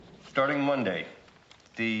Starting Monday,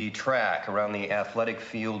 the track around the athletic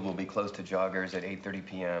field will be closed to joggers at 8:30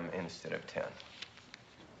 p.m. instead of 10.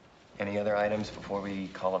 Any other items before we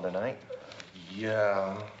call it a night?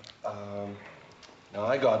 Yeah. Now,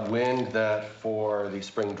 I got wind that for the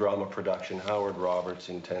spring drama production, Howard Roberts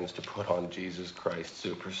intends to put on Jesus Christ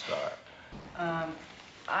Superstar.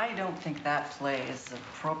 I don't think that play is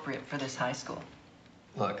appropriate for this high school.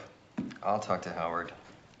 Look, I'll talk to Howard.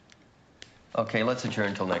 Okay, let's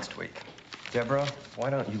adjourn till next week. Deborah, why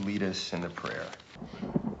don't you lead us in the prayer?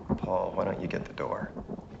 Paul, why don't you get the door?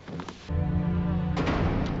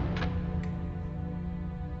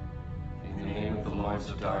 In the name of the lords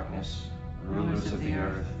of darkness, rulers of the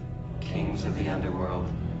earth, kings of the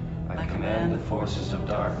underworld, I command the forces of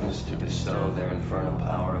darkness to bestow their infernal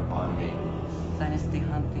power upon me. Sein ist die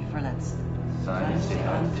Hand, die verletzt. Sein ist die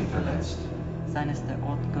Hand, die verletzt. Sein ist der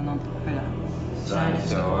Ort genannt Hölle. Sein ist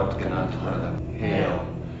der Ort genannt Hölle. Hail,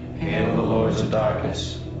 hail the lords of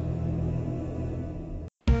darkness.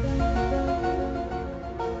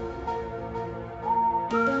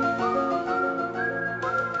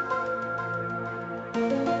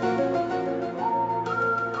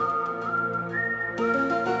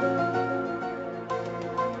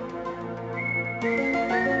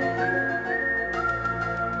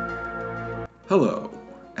 Hello,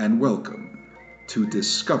 and welcome to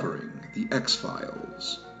Discovering the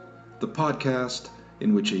X-Files, the podcast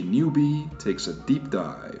in which a newbie takes a deep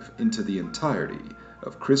dive into the entirety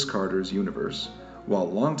of Chris Carter's universe,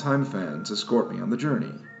 while longtime fans escort me on the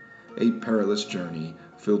journey, a perilous journey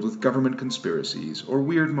filled with government conspiracies or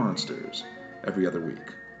weird monsters every other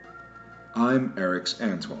week. I'm Eric's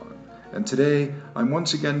Antoine, and today I'm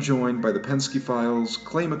once again joined by the Penske Files'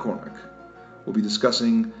 Clay McCormick. We'll be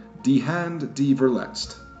discussing Die Hand die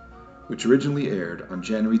Verletzt, which originally aired on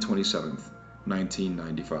January 27th,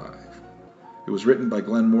 1995. It was written by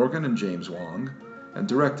Glenn Morgan and James Wong, and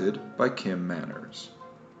directed by Kim Manners.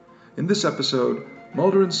 In this episode,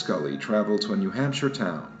 Mulder and Scully travel to a New Hampshire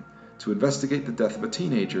town to investigate the death of a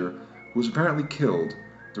teenager who was apparently killed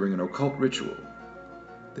during an occult ritual.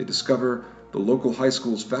 They discover the local high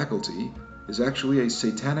school's faculty is actually a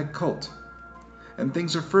satanic cult, and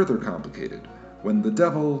things are further complicated when the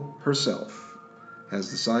devil herself has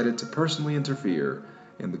decided to personally interfere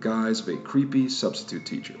in the guise of a creepy substitute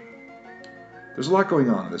teacher. There's a lot going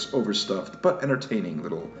on in this overstuffed but entertaining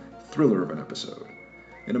little thriller of an episode.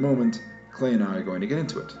 In a moment, Clay and I are going to get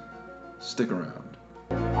into it. Stick around.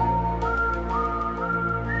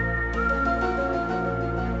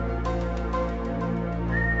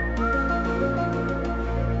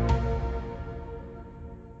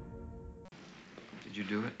 Did you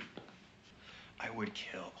do it? I would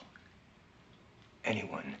kill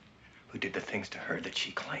anyone who did the things to her that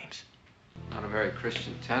she claims. Not a very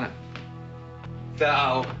Christian tenet.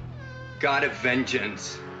 Thou, God of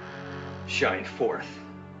vengeance, shine forth.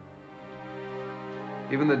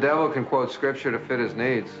 Even the devil can quote scripture to fit his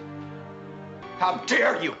needs. How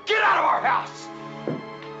dare you! Get out of our house!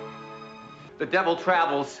 The devil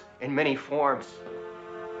travels in many forms,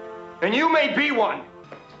 and you may be one.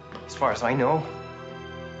 As far as I know,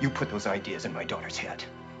 you put those ideas in my daughter's head.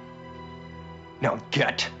 Now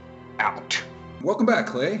get out. Welcome back,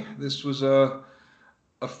 Clay. This was a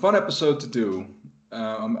fun episode to do.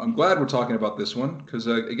 I'm glad we're talking about this one because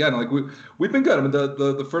again, like we've been good. I mean,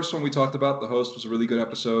 the first one we talked about, The Host, was a really good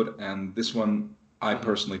episode, and this one I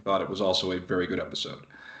personally thought it was also a very good episode.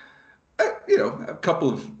 A couple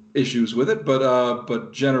of issues with it,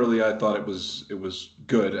 but generally I thought it was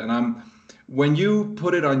good. And when you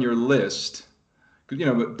put it on your list,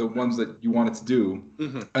 the ones that you wanted to do,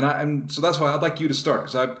 and so that's why I'd like you to start,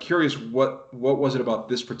 because I'm curious what was it about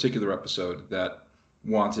this particular episode that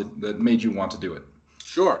made you want to do it?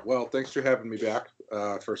 Sure. Well, thanks for having me back.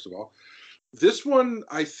 First of all, this one,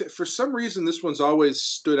 for some reason, this one's always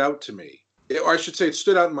stood out to me. Or I should say, it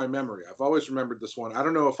stood out in my memory. I've always remembered this one. I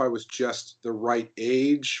don't know if I was just the right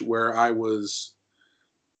age where I was.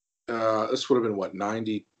 This would have been what,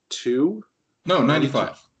 92? No,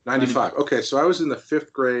 95. 95. Okay, so I was in the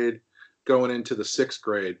 5th grade, going into the 6th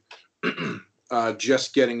grade,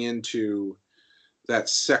 just getting into that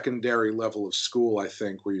secondary level of school, I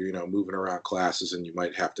think, where you're, moving around classes and you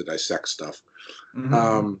might have to dissect stuff.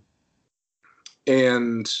 Mm-hmm.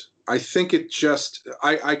 And I think it just,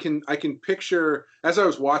 I can picture, as I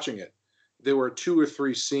was watching it, there were 2 or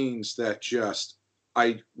 3 scenes that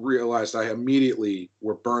I realized I immediately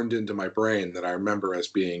were burned into my brain that I remember as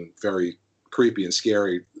being very creepy and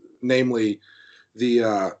scary, namely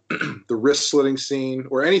the wrist slitting scene,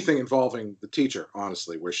 or anything involving the teacher,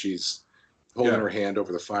 honestly, where she's holding her hand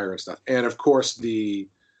over the fire and stuff. And of course the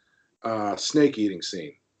snake eating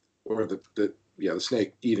scene, or the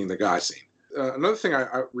snake eating the guy scene. Another thing,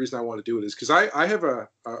 reason I want to do it is because I have a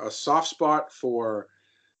soft spot for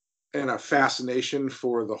and a fascination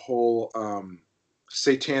for the whole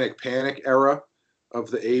satanic panic era of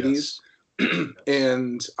the 80s. Yes.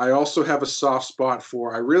 And I also have a soft spot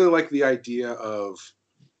for, I really like the idea of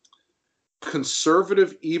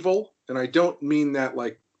conservative evil. And I don't mean that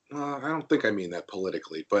like, I don't think I mean that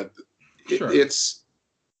politically, but sure. It's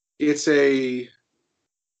a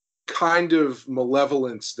kind of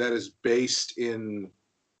malevolence that is based in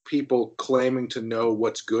people claiming to know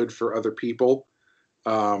what's good for other people.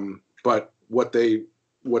 But what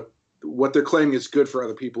they're claiming is good for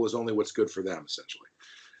other people is only what's good for them, essentially.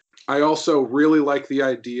 I also really like the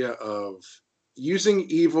idea of using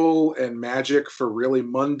evil and magic for really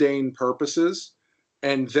mundane purposes,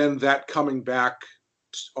 and then that coming back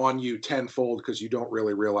on you tenfold because you don't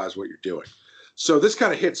really realize what you're doing. So this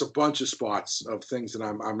kind of hits a bunch of spots of things that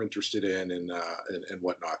I'm interested in and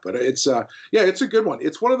whatnot. But it's it's a good one.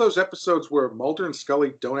 It's one of those episodes where Mulder and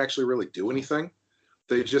Scully don't actually really do anything.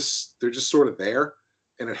 They're just sort of there,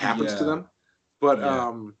 and it happens to them. But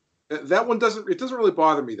that one doesn't really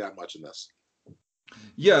bother me that much in this.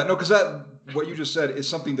 Yeah, no, because what you just said is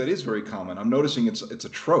something that is very common. I'm noticing it's a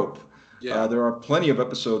trope. Yeah. There are plenty of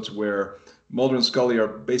episodes where Mulder and Scully are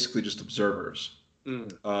basically just observers.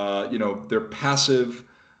 They're passive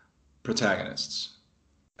protagonists.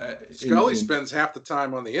 Scully spends half the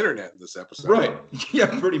time on the internet in this episode. Right.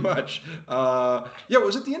 Yeah, pretty much.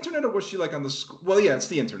 Was it the internet or was she like on the... Well, yeah, it's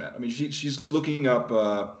the internet. I mean, she's looking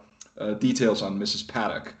up details on Mrs.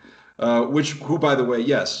 Paddock, who, by the way,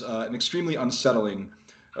 yes, an extremely unsettling...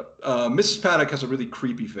 Mrs. Paddock has a really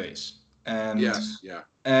creepy face. And, yes, yeah.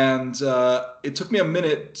 And it took me a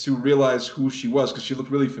minute to realize who she was because she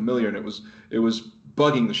looked really familiar, and it was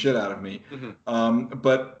bugging the shit out of me. Mm-hmm.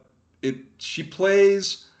 But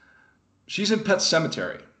she's in Pet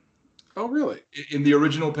Sematary. Oh, really? In the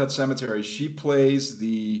original Pet Sematary, she plays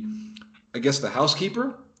the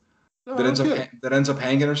housekeeper that ends up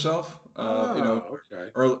hanging herself.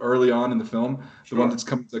 Okay. Early on in the film, sure. The one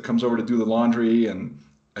that comes over to do the laundry, and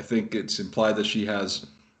I think it's implied that she has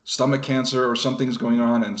stomach cancer or something's going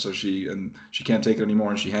on, and so she can't take it anymore,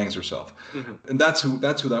 and she hangs herself. Mm-hmm. And that's who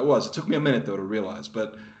that was. It took me a minute though to realize,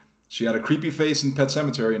 but she had a creepy face in Pet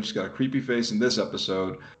Sematary, and she's got a creepy face in this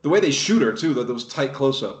episode. The way they shoot her too, those tight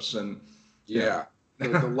close-ups, and the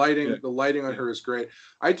lighting, the lighting on her is great.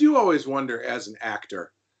 I do always wonder, as an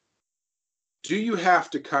actor, do you have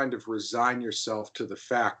to kind of resign yourself to the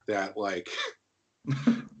fact that, like,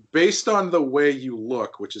 based on the way you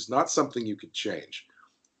look, which is not something you could change,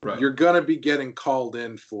 right, you're going to be getting called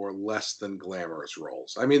in for less than glamorous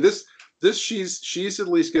roles. I mean, this she's at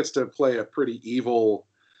least gets to play a pretty evil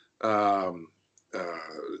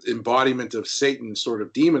embodiment of Satan sort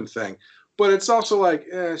of demon thing. But it's also like,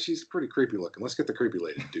 she's pretty creepy looking. Let's get the creepy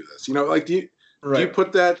lady to do this. Like, do you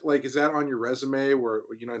put that, like, is that on your resume where,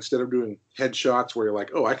 instead of doing headshots where you're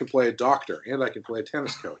like, oh, I can play a doctor and I can play a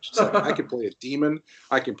tennis coach. It's like, I can play a demon.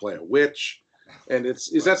 I can play a witch. And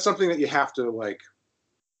is that something that you have to, like,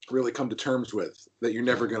 really come to terms with, that you're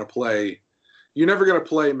never going to play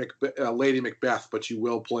Lady Macbeth, but you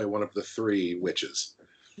will play one of the three witches?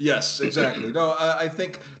 Yes, exactly. No, I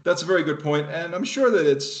think that's a very good point. And I'm sure that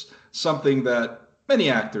it's something that many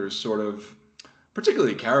actors sort of,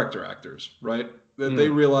 particularly character actors, right? That they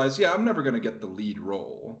realize, I'm never going to get the lead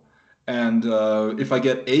role. And if I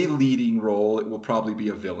get a leading role, it will probably be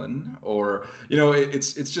a villain. Or,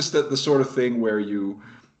 it's just that the sort of thing where you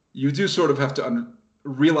do sort of have to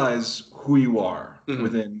realize who you are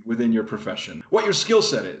within your profession, what your skill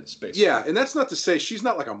set is, basically. Yeah, and that's not to say she's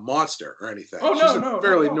not like a monster or anything. Oh, she's a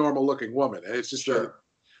fairly normal looking woman. It's just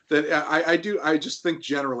that I just think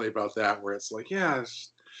generally about that, where it's like,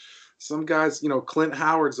 some guys, Clint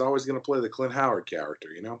Howard's always going to play the Clint Howard character,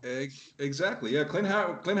 Exactly. Yeah, Clint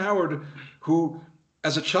Howard, who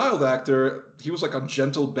as a child actor, he was like a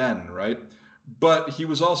gentle Ben, right? But he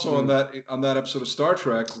was also on that episode of Star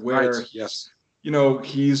Trek where, right. Yes,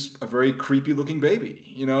 he's a very creepy looking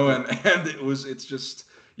baby, and it's just,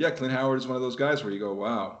 Clint Howard is one of those guys where you go,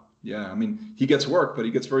 wow. Yeah, I mean, he gets work, but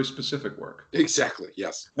he gets very specific work. Exactly.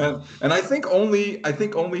 Yes. And I think only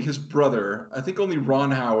his brother, only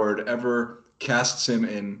Ron Howard ever casts him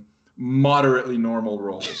in moderately normal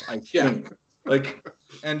roles. I think,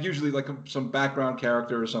 and usually like some background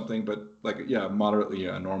character or something, but moderately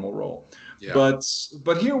a normal role. Yeah. But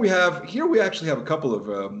here we actually have a couple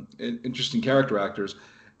of interesting character actors,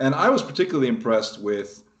 and I was particularly impressed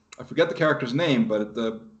with, I forget the character's name, but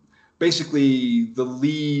basically the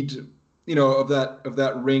lead, of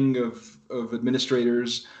that ring of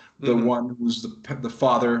administrators the one who's the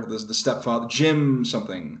father, the stepfather, Jim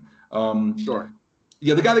something. Sure.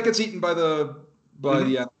 Yeah, the guy that gets eaten by the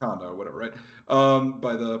anaconda or whatever, right?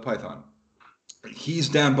 By the python. He's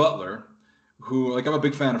Dan Butler, who, like, I'm a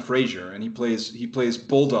big fan of Frasier, and he plays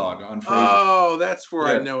Bulldog on Frasier. Oh, that's where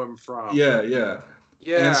I Yeah. know him from. Yeah. Yeah.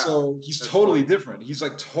 And so he's totally different. He's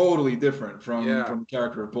like totally different from the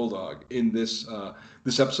character of Bulldog in this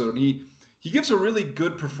episode. And he gives a really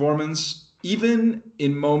good performance, even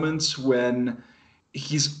in moments when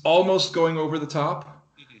he's almost going over the top.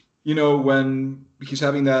 You know, when he's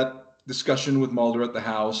having that discussion with Mulder at the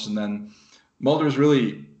house, and then Mulder's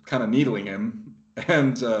really kind of needling him,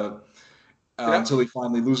 and until he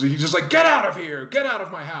finally loses, he's just like, "Get out of here! Get out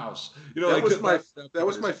of my house!" You know, that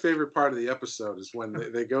was my favorite part of the episode, is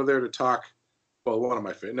when they go there to talk. Well, one of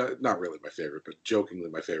my favorite, not really my favorite, but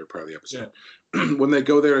jokingly my favorite part of the episode. Yeah. When they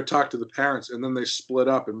go there to talk to the parents, and then they split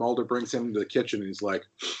up, and Mulder brings him into the kitchen, and he's like,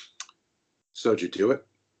 "So did you do it?"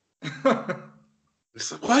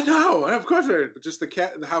 It's like, "What? No, of course not." But just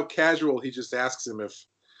how casual he just asks him if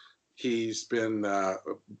he's been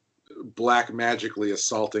black magically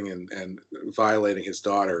assaulting and violating his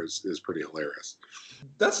daughter is pretty hilarious.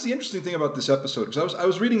 That's the interesting thing about this episode, because I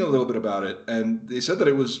was reading a little bit about it, and they said that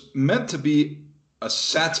it was meant to be a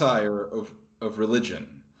satire of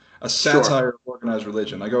religion, a satire of organized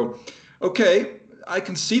religion. I go, okay, I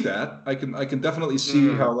can see that. I can definitely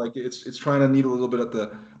see how, like, it's trying to needle a little bit at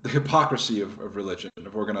the hypocrisy of religion,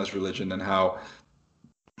 of organized religion, and how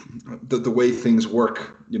the way things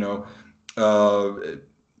work, you know.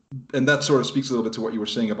 And that sort of speaks a little bit to what you were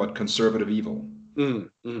saying about conservative evil,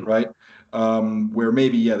 right? Where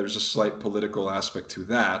maybe, there's a slight political aspect to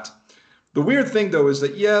that. The weird thing, though, is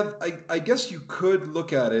that, I guess you could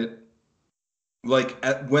look at it like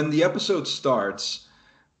when the episode starts,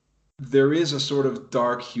 there is a sort of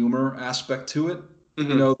dark humor aspect to it.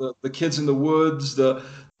 You know, the kids in the woods,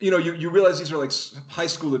 you realize these are like high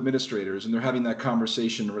school administrators, and they're having that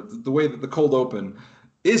conversation. The way that the cold open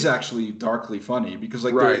is actually darkly funny, because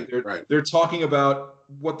like they're talking about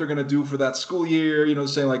what they're going to do for that school year, you know,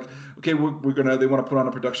 saying like, okay, they want to put on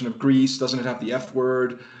a production of Grease. Doesn't it have the F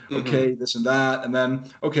word? Okay, this and that. And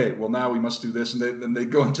then, okay, well, now we must do this. And then they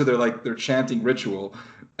go into their chanting ritual,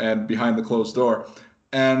 and behind the closed door.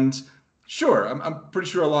 And sure, I'm pretty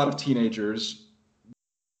sure a lot of teenagers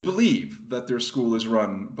believe that their school is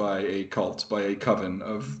run by a cult, by a coven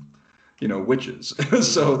of, witches.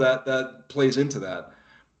 So that plays into that.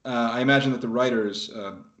 I imagine that the writers,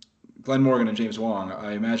 Glenn Morgan and James Wong,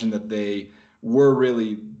 I imagine that they were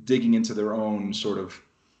really digging into their own sort of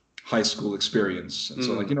high school experience. And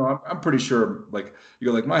so, I'm pretty sure,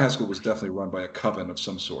 my high school was definitely run by a coven of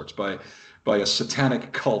some sorts, by a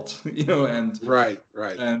satanic cult, and right.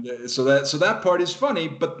 And so that part is funny,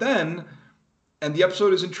 but then, and the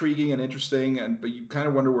episode is intriguing and interesting, but you kind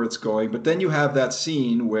of wonder where it's going. But then you have that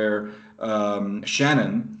scene where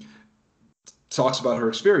Shannon talks about her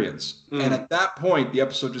experience, and at that point, the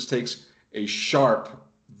episode just takes a sharp,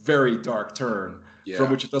 very dark turn from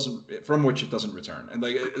which it doesn't return, and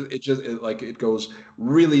it goes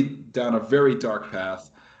really down a very dark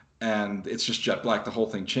path, and it's just jet black. The whole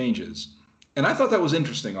thing changes, and I thought that was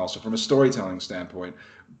interesting, also from a storytelling standpoint,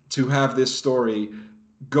 to have this story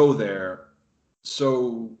go there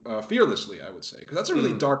so fearlessly, I would say, because that's a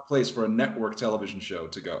really dark place for a network television show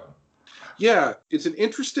to go. Yeah, it's an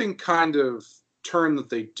interesting kind of turn that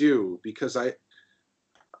they do, because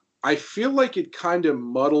I feel like it kind of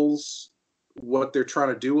muddles what they're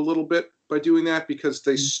trying to do a little bit by doing that, because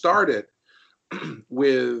they started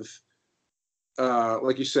with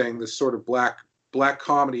like you're saying, this sort of black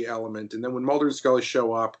comedy element, and then when Mulder and Scully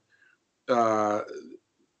show up,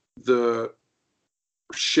 the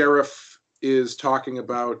sheriff is talking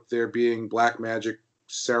about there being black magic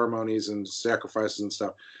ceremonies and sacrifices and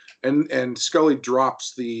stuff, and Scully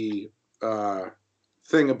drops the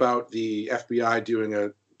thing about the FBI doing a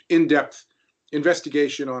in-depth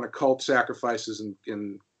investigation on occult sacrifices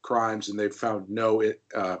and crimes, and they've found no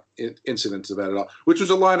incidents of that at all, which was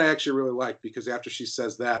a line I actually really liked, because after she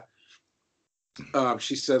says that,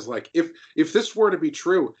 she says, like, if this were to be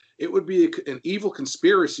true, it would be an evil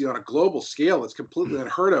conspiracy on a global scale that's completely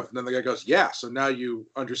unheard of. And then the guy goes, yeah, so now you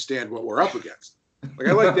understand what we're up against. Like,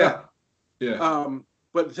 I like that. Yeah.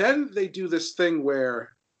 But then they do this thing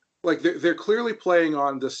where, like, they're clearly playing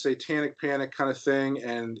on the satanic panic kind of thing,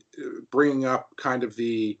 and bringing up kind of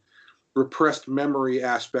the repressed memory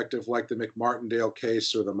aspect of, like, the McMartindale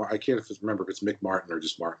case, or I can't remember if it's McMartin or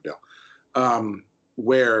just Martindale,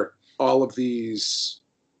 where all of these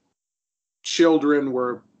children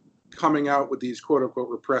were coming out with these quote unquote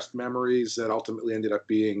repressed memories that ultimately ended up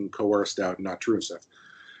being coerced out and not true and stuff.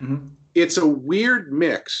 Mm-hmm. It's a weird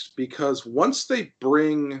mix because once they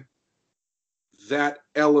bring that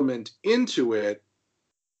element into it,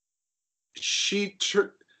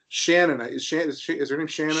 Shannon is her name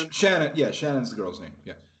Shannon? Shannon, yeah, Shannon's the girl's name.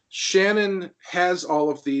 Yeah. Shannon has all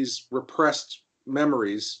of these repressed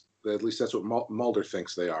memories. At least that's what Mulder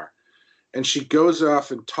thinks they are. And she goes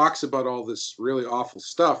off and talks about all this really awful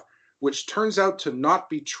stuff, which turns out to not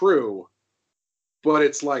be true, but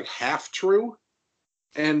it's like half true.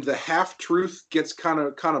 And the half truth gets kind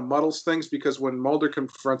of muddles things, because when Mulder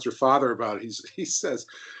confronts her father about it, he says,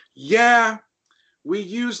 "Yeah, we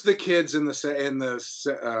use the kids in the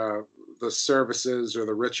services or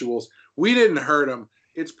the rituals. We didn't hurt them.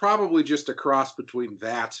 It's probably just a cross between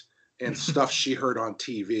that and stuff she heard on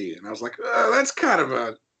TV." And I was like, that's kind of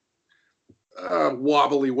a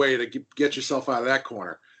wobbly way to get yourself out of that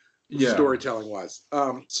corner, storytelling wise.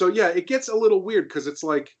 So yeah, it gets a little weird because it's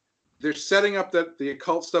like they're setting up that the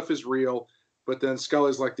occult stuff is real, but then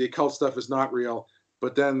Scully's like, the occult stuff is not real.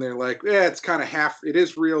 But then they're like, yeah, it's kind of half. It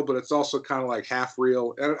is real, but it's also kind of like half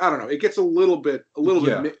real. And I don't know. It gets a little bit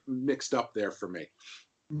mixed up there for me.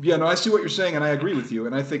 Yeah, no, I see what you're saying, and I agree with you.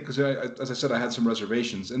 And I think, because as I said, I had some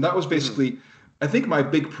reservations, and that was basically, I think my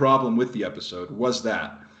big problem with the episode was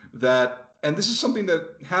that, and this is something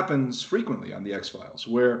that happens frequently on the X-Files,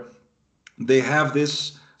 where they have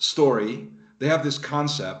this story, they have this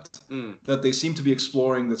concept that they seem to be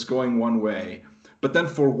exploring that's going one way. But then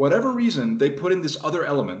for whatever reason, they put in this other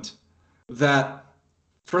element that,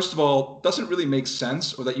 first of all, doesn't really make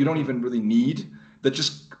sense, or that you don't even really need, that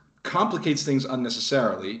just complicates things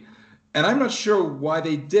unnecessarily. And I'm not sure why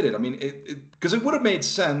they did it. I mean, because it would have made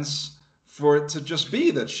sense for it to just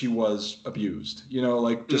be that she was abused.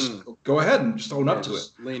 Like, just go ahead and just own up to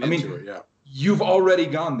it. Lean into it, yeah. You've already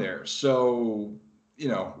gone there. So,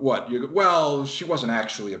 what? Well, she wasn't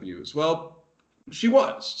actually abused. Well, she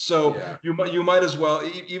was. So you might as well,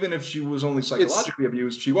 even if she was only psychologically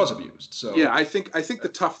abused, she was abused. So yeah, I think the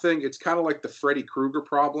tough thing, it's kind of like the Freddy Krueger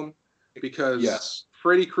problem, because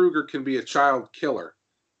Freddy Krueger can be a child killer,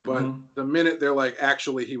 but the minute they're like,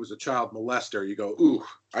 actually he was a child molester, you go, ooh,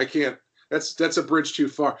 I can't. That's a bridge too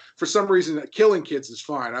far. For some reason, killing kids is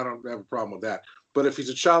fine. I don't have a problem with that. But if he's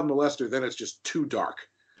a child molester, then it's just too dark.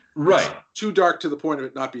 Right. It's too dark to the point of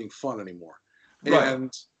it not being fun anymore. Right.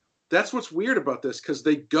 And that's what's weird about this, because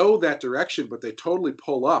they go that direction, but they totally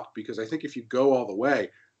pull up, because I think if you go all the way,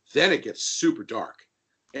 then it gets super dark.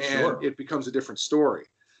 And it becomes a different story.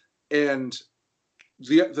 And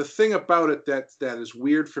the thing about it that is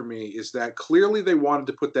weird for me is that clearly they wanted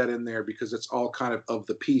to put that in there because it's all kind of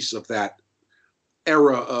the piece of that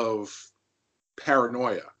era of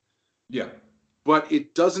paranoia. Yeah. But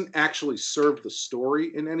it doesn't actually serve the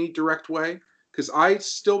story in any direct way, because I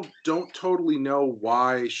still don't totally know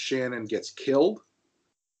why Shannon gets killed,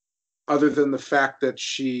 other than the fact that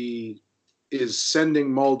she is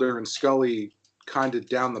sending Mulder and Scully kind of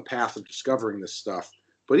down the path of discovering this stuff.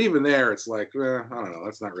 But even there, it's like, I don't know.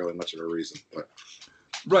 That's not really much of a reason. But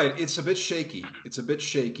right. It's a bit shaky.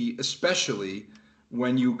 Especially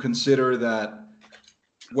when you consider that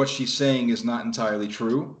what she's saying is not entirely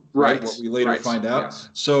true. Right. What we later find out. Yes.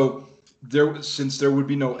 So since there would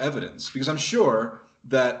be no evidence, because I'm sure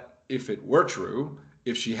that if it were true,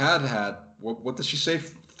 if she had what does she say?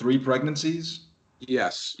 3 pregnancies?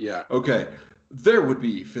 Yes. Yeah. Okay. There would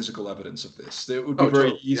be physical evidence of this. It would be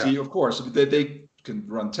very easy, of course. They can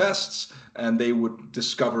run tests and they would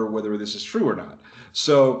discover whether this is true or not.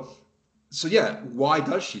 So yeah, why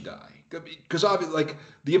does she die? Because obviously, like,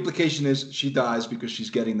 the implication is she dies because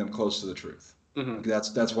she's getting them close to the truth. Mm-hmm.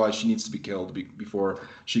 That's why she needs to be killed before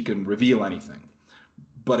she can reveal anything.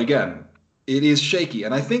 But again, it is shaky,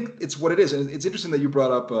 and I think it's what it is. And it's interesting that you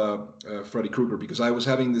brought up Freddy Krueger, because I was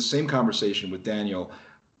having the same conversation with Daniel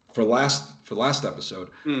for last episode,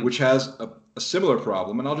 which has a similar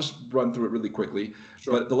problem, and I'll just run through it really quickly.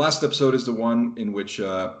 Sure. But the last episode is the one in which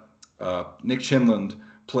Nick Chinland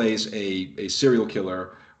plays a serial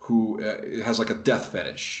killer who has like a death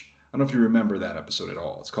fetish. I don't know if you remember that episode at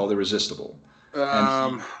all. It's called Irresistible.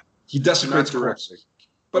 And he desecrates corpses.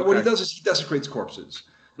 But what he does is he desecrates corpses.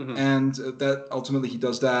 Mm-hmm. And that ultimately he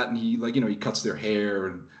does that, and he he cuts their hair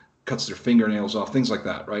and cuts their fingernails off, things like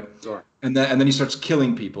that, right? Sure. And then he starts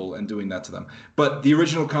killing people and doing that to them. But the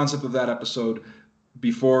original concept of that episode,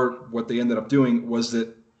 before what they ended up doing, was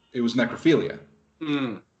that it was necrophilia.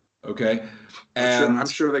 Mm. Okay, and I'm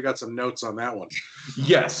sure they got some notes on that one.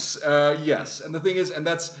 Yes. And the thing is, and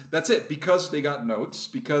that's it, because they got notes,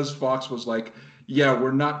 because Fox was like, yeah,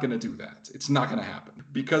 we're not going to do that. It's not going to happen.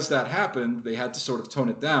 Because that happened, they had to sort of tone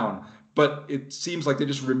it down. but it seems like they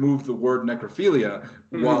just removed the word necrophilia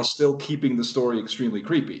while still keeping the story extremely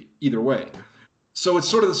creepy, either way. So it's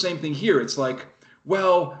sort of the same thing here. It's like,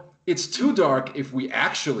 well, it's too dark if we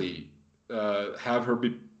actually have her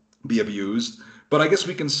be abused, but I guess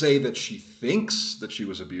we can say that she thinks that she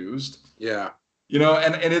was abused. Yeah. You know,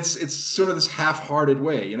 and it's sort of this half-hearted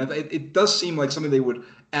way. You know, it does seem like something they would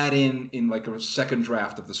add in like a second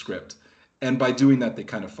draft of the script. And by doing that, they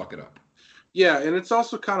kind of fuck it up. Yeah, and it's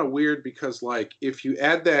also kind of weird because, like, if you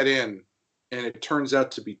add that in and it turns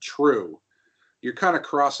out to be true, you're kind of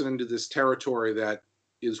crossing into this territory that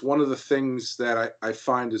is one of the things that I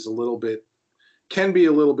find is can be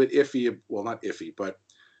a little bit iffy. Well, not iffy, but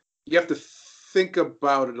you have to think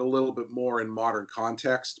about it a little bit more in modern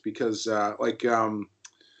context because, I don't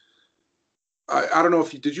know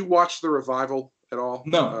if did you watch The Revival at all?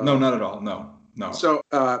 No, not at all. No. So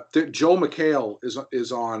Joel McHale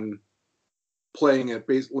is on playing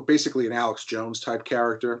basically an Alex Jones type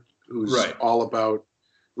character who's all about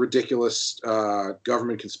ridiculous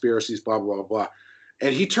government conspiracies, blah, blah, blah, blah.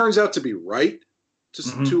 And he turns out to be right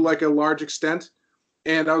to like a large extent.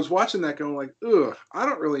 And I was watching that going like, ugh, I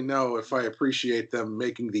don't really know if I appreciate them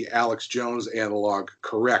making the Alex Jones analog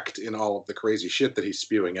correct in all of the crazy shit that he's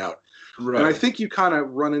spewing out. Right. And I think you kind of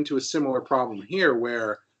run into a similar problem here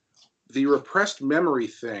where the repressed memory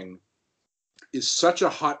thing is such a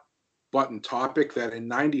hot button topic that in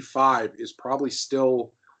 95 is probably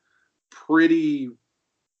still pretty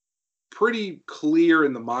clear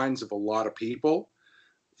in the minds of a lot of people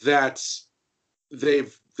that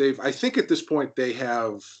they've I think at this point they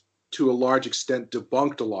have to a large extent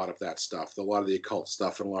debunked a lot of that stuff, a lot of the occult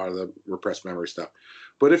stuff and a lot of the repressed memory stuff.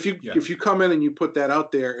 But if you come in and you put that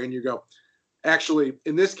out there and you go, actually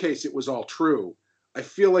in this case it was all true, I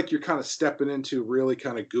feel like you're kind of stepping into really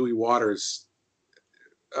kind of gooey waters.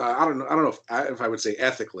 I don't know if I would say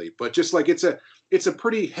ethically, but just like it's a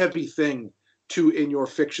pretty heavy thing to, in your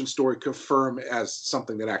fiction story, confirm as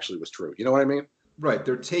something that actually was true. You know what I mean? Right.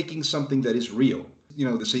 They're taking something that is real. You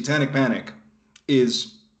know, the Satanic Panic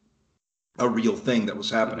is a real thing that was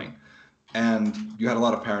happening. And you had a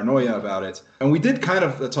lot of paranoia about it. And we did kind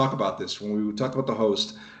of talk about this when we talked about The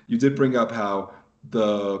Host. You did bring up how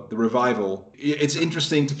the revival, it's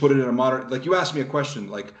interesting to put it in a modern, like you asked me a question,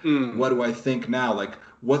 like, what do I think now? Like,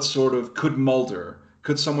 what sort of, could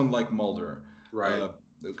someone like Mulder, right?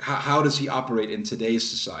 How does he operate in today's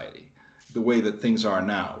society, the way that things are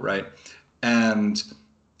now, right? And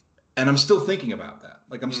I'm still thinking about that.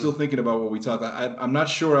 Like, I'm still thinking about what we talked about. I'm not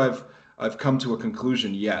sure I've come to a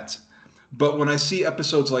conclusion yet. But when I see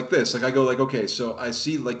episodes like this, like I go like, okay, so I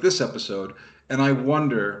see like this episode and I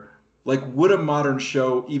wonder, like, would a modern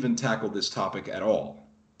show even tackle this topic at all?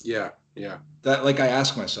 Yeah. That, like, I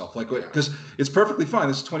ask myself, like, because it's perfectly fine.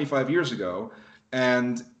 This is 25 years ago,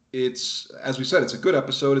 and it's, as we said, it's a good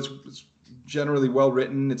episode. It's generally well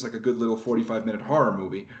written. It's like a good little 45-minute horror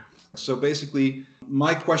movie. So basically,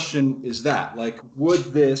 my question is that, like,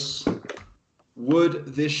 would this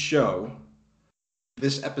show,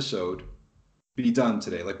 this episode, be done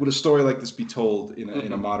today? Like, would a story like this be told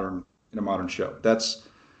in a modern show? That's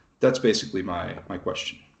basically my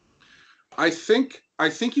question. I think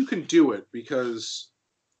you can do it because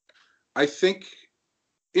I think,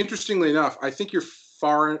 interestingly enough, I think you're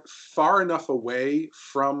far enough away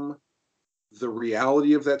from the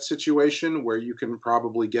reality of that situation where you can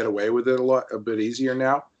probably get away with it a bit easier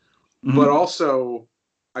now. But also,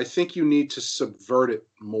 I think you need to subvert it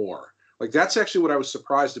more. Like, that's actually what I was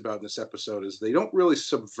surprised about in this episode, is they don't really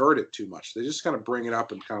subvert it too much. They just kind of bring it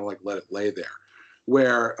up and kind of like let it lay there.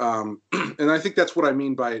 Where, and I think that's what I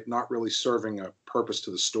mean by it not really serving a purpose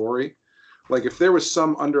to the story. Like, if there was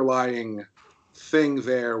some underlying thing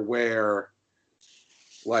there where,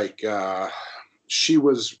 like,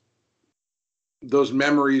 those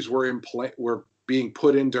memories were being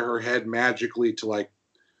put into her head magically to, like,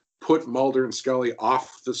 put Mulder and Scully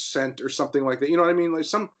off the scent or something like that. You know what I mean? Like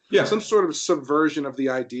some sort of subversion of the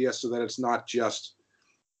idea so that it's not just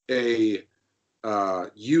a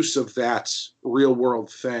use of that real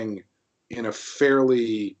world thing in a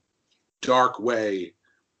fairly dark way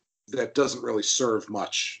that doesn't really serve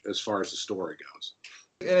much as far as the story goes.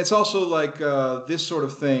 And it's also like this sort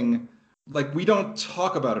of thing, like, we don't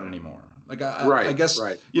talk about it anymore. Like, I guess,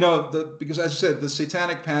 you know, because as I said, the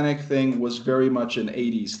Satanic Panic thing was very much an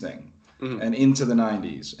 80s thing and into the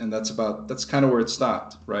 90s. And that's kind of where it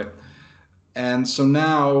stopped, right? And so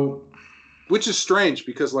now... Which is strange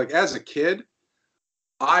because, like, as a kid,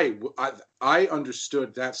 I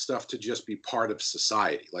understood that stuff to just be part of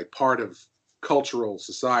society, like part of cultural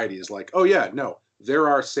society is like, oh yeah, no, there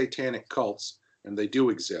are satanic cults and they do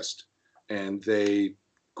exist and they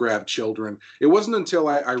grab children. It wasn't until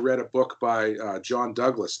I read a book by John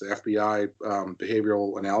Douglas, the FBI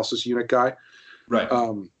behavioral analysis unit guy, Right.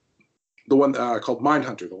 The one called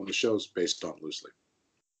Mindhunter, the one the show's based on loosely.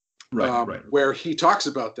 Right. Where he talks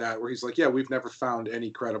about that, where he's like, yeah, we've never found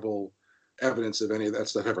any credible evidence of any of that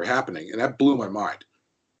stuff ever happening. And that blew my mind.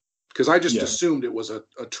 Because I just assumed it was a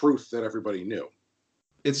truth that everybody knew.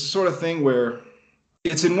 It's the sort of thing where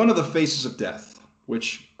it's in one of the faces of death,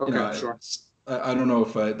 which, Sure. I don't know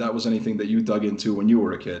if that was anything that you dug into when you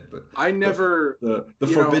were a kid, but I never the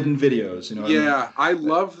forbidden videos, Yeah, I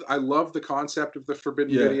love the concept of the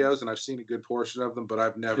forbidden videos, and I've seen a good portion of them, but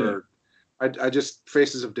I've never. I just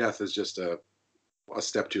Faces of Death is just a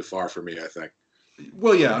step too far for me, I think.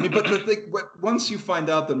 Well, yeah, I mean, but once you find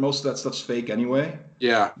out that most of that stuff's fake anyway,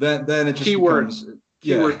 then it just becomes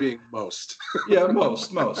keyword being most.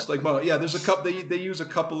 most like there's a couple they use a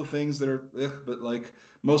couple of things that are but like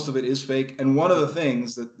most of it is fake. And one of the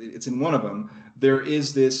things that it's in one of them, there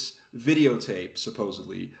is this videotape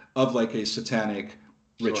supposedly of like a satanic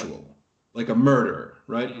ritual, like a murder,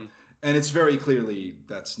 right? Mm-hmm. And it's very clearly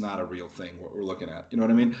that's not a real thing what we're looking at, you know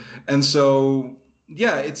what I mean? And so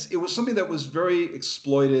it was something that was very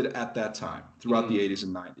exploited at that time throughout the 80s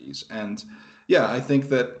and 90s. And I think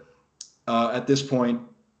that at this point,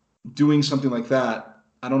 doing something like that,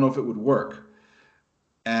 I don't know if it would work.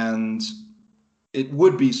 And it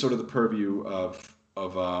would be sort of the purview of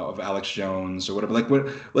Alex Jones or whatever.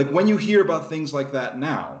 Like when you hear about things like that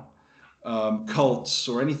now, cults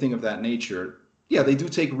or anything of that nature, they do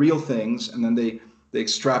take real things and then they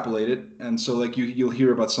extrapolate it. And so like you'll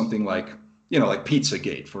hear about something like, like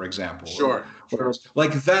Pizzagate, for example. Sure.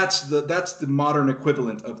 Like that's the modern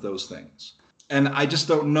equivalent of those things. And I just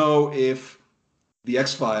don't know if the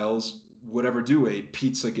X-Files would ever do a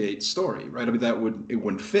Pizzagate story, right? I mean, it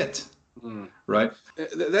wouldn't fit, right?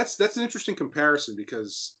 That's an interesting comparison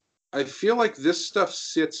because I feel like this stuff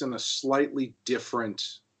sits in a slightly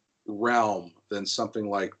different realm than something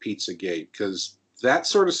like Pizzagate, because that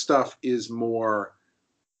sort of stuff is more,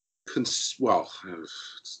 it's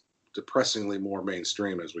depressingly more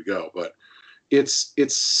mainstream as we go, but it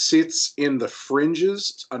sits in the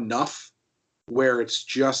fringes enough where it's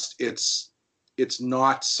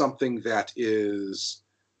not something that is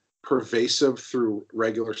pervasive through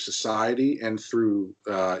regular society and through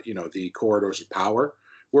the corridors of power.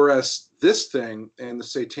 Whereas this thing and the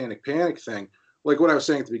Satanic Panic thing, like what I was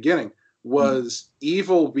saying at the beginning, was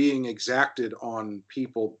evil being exacted on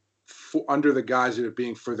people under the guise of it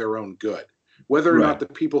being for their own good. Whether or not the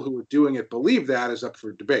people who were doing it believe that is up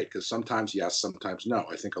for debate, because sometimes yes, sometimes no.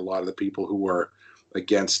 I think a lot of the people who were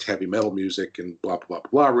against heavy metal music and blah, blah, blah,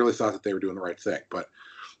 blah really thought that they were doing the right thing, but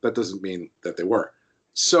that doesn't mean that they were.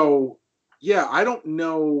 So, I don't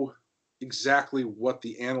know exactly what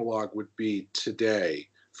the analog would be today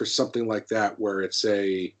for something like that, where it's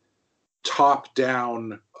a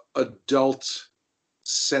top-down,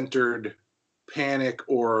 adult-centered panic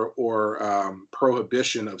or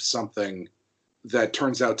prohibition of something that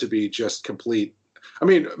turns out to be just complete. I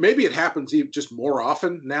mean, maybe it happens even just more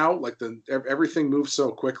often now. Like everything moves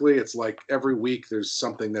so quickly. It's like every week there's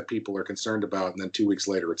something that people are concerned about, and then 2 weeks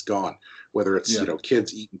later it's gone. Whether it's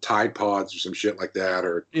kids eating Tide Pods or some shit like that,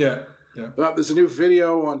 or there's a new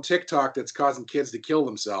video on TikTok that's causing kids to kill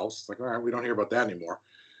themselves. It's like, all right, we don't hear about that anymore.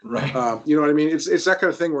 Right. You know what I mean? It's that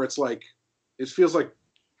kind of thing where it's like it feels like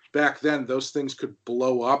back then those things could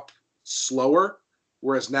blow up slower,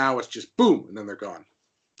 whereas now it's just boom and then they're gone.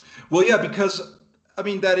 Well, because I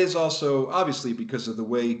mean, that is also obviously because of the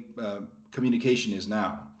way communication is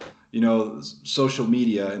now, social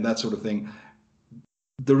media and that sort of thing.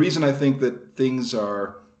 The reason I think that things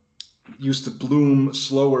used to bloom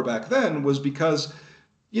slower back then was because,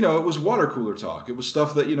 it was water cooler talk. It was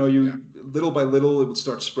stuff that, little by little, it would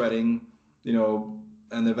start spreading,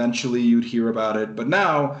 and eventually you'd hear about it. But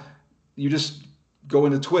now you just go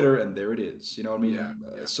into Twitter and there it is, you know what I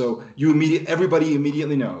mean? So everybody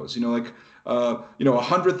immediately knows,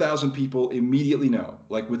 100,000 people immediately know,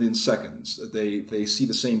 like within seconds. They see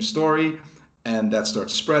the same story, and that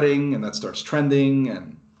starts spreading, and that starts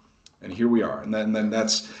trending, and here we are. And then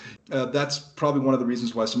that's probably one of the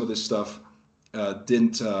reasons why some of this stuff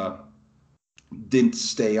didn't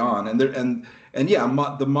stay on.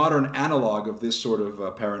 The modern analog of this sort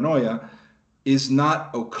of paranoia is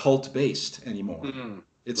not occult based anymore. Mm-hmm.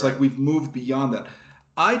 It's like we've moved beyond that.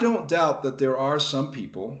 I don't doubt that there are some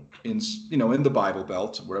people in the Bible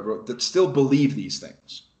Belt, wherever, that still believe these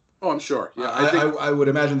things. Oh, I'm sure. Yeah, I would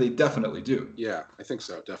imagine they definitely do. Yeah, I think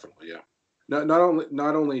so. Definitely. Yeah. Not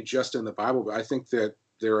only just in the Bible, but I think that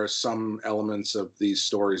there are some elements of these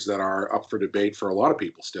stories that are up for debate for a lot of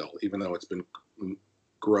people still, even though it's been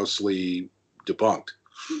grossly debunked.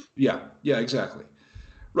 Yeah, exactly.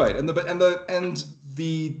 Right, and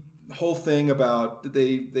the whole thing about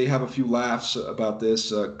they have a few laughs about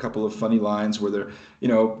this, a couple of funny lines where they're,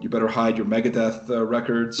 you better hide your Megadeth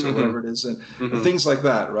records or whatever it is, and things like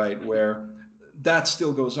that, right? Where that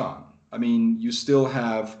still goes on. I mean, you still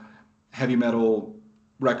have heavy metal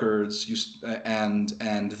records, and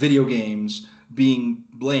video games being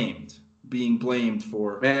blamed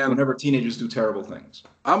for whenever teenagers do terrible things.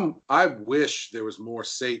 I wish there was more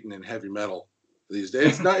Satan in heavy metal these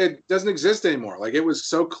days. It doesn't exist anymore. Like, it was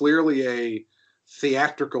so clearly a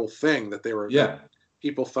theatrical thing that that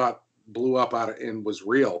people thought blew up out of and was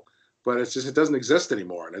real, but it doesn't exist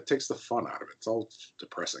anymore, and it takes the fun out of it. It's all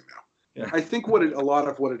depressing now. Yeah. I think a lot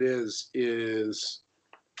of what it is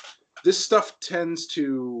this stuff tends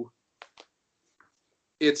to,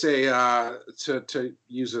 it's a to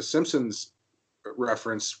use a Simpsons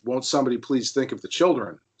reference, won't somebody please think of the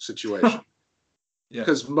children situation.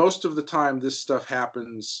 Because most of the time this stuff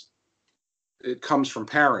happens, it comes from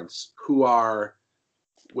parents who are,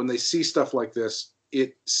 when they see stuff like this,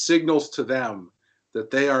 it signals to them that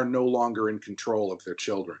they are no longer in control of their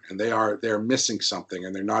children, and they're missing something,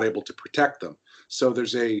 and they're not able to protect them. So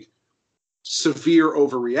there's a severe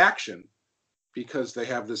overreaction because they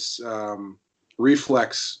have this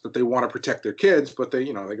reflex that they want to protect their kids, but they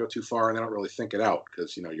go too far and they don't really think it out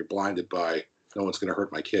because you're blinded by no one's going to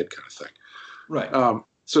hurt my kid kind of thing. Right.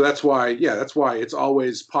 So that's why it's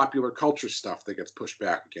always popular culture stuff that gets pushed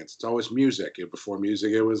back against. It's always music. Before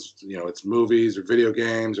music, it was it's movies or video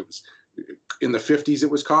games. It was in the 50s. It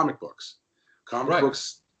was comic books. Comic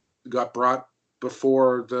books got brought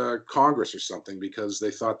before the Congress or something because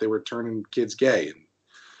they thought they were turning kids gay and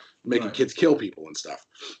making kids kill people and stuff.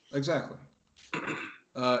 Exactly.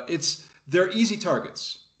 They're easy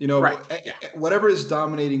targets. Whatever is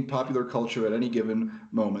dominating popular culture at any given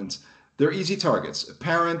moment, they're easy targets.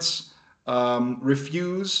 Parents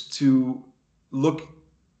refuse to look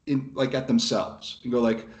at themselves and go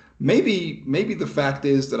like, maybe the fact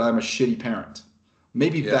is that I'm a shitty parent.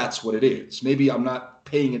 Maybe that's what it is. Maybe I'm not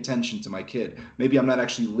paying attention to my kid. Maybe I'm not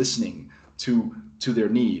actually listening to their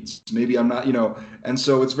needs. Maybe I'm not, and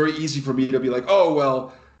so it's very easy for me to be like, oh,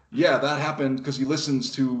 well, yeah, that happened because he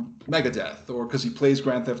listens to Megadeth or because he plays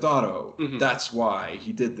Grand Theft Auto. Mm-hmm. That's why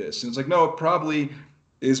he did this. And it's like, no, it probably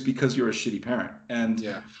is because you're a shitty parent. And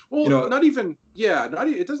it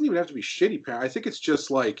doesn't even have to be shitty parent. I think it's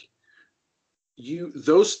just like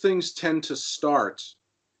those things tend to start.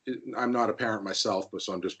 I'm not a parent myself,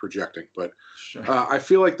 so I'm just projecting. But sure. I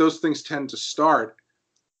feel like those things tend to start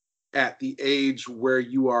at the age where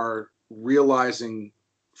you are realizing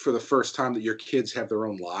for the first time that your kids have their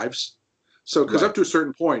own lives. So, because up to a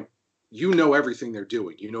certain point, everything they're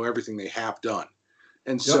doing, everything they have done.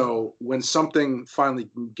 And so when something finally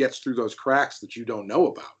gets through those cracks that you don't know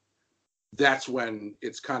about, that's when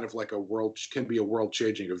it's kind of like a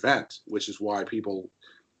world-changing event, which is why people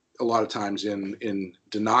a lot of times in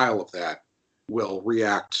denial of that will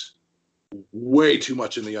react way too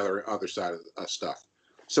much in the other side of stuff.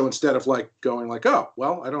 So instead of going oh,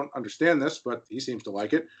 well, I don't understand this, but he seems to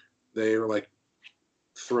like it, they are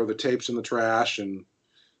throw the tapes in the trash and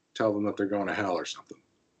tell them that they're going to hell or something.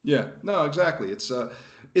 Yeah, no, exactly. It's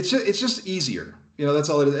just easier. That's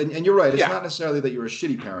all it is. And you're right. It's not necessarily that you're a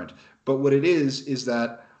shitty parent, but what it is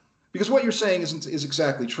that, because what you're saying is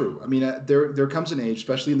exactly true. I mean, there comes an age,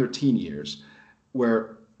 especially in their teen years,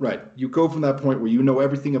 where you go from that point where you know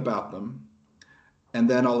everything about them, and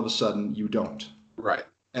then all of a sudden you don't. Right.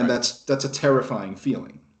 And that's a terrifying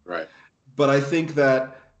feeling. Right. But I think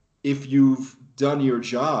that if you've done your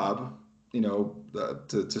job, to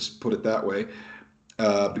put it that way,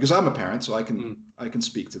 because I'm a parent, so I can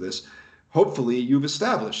speak to this. Hopefully, you've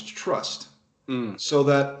established trust, so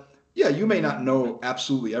that you may not know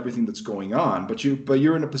absolutely everything that's going on, but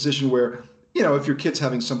you're in a position where if your kid's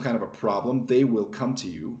having some kind of a problem, they will come to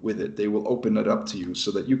you with it. They will open it up to you so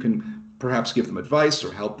that you can perhaps give them advice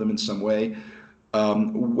or help them in some way.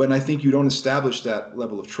 When I think you don't establish that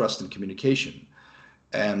level of trust and communication,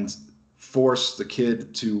 and force the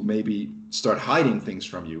kid to maybe start hiding things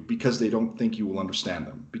from you because they don't think you will understand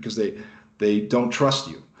them, because they don't trust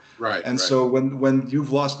you. Right. And so when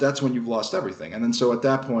you've lost, that's when you've lost everything. And then so at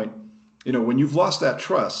that point, when you've lost that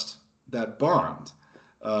trust, that bond,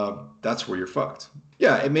 that's where you're fucked.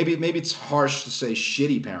 Yeah, and maybe it's harsh to say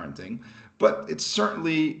shitty parenting, but it's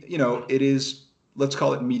certainly, it is, let's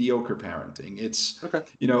call it mediocre parenting. It's,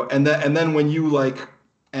 and then when you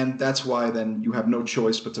and that's why then you have no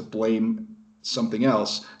choice but to blame something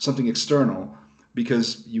else, something external,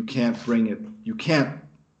 because you can't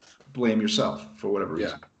blame yourself for whatever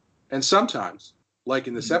reason. And sometimes like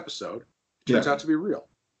in this episode, turns out to be real.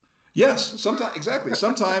 Yes, sometimes exactly.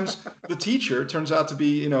 Sometimes the teacher turns out to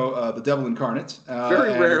be, the devil incarnate.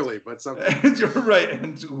 Very rarely, but sometimes. You're right,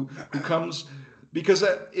 and who comes because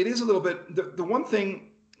it is a little bit the one thing.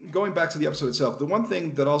 Going back to the episode itself, another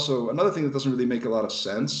thing that doesn't really make a lot of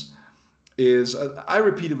sense is I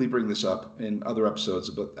repeatedly bring this up in other episodes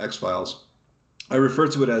about X-Files. I refer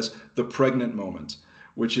to it as the pregnant moment,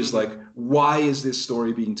 which is like, why is this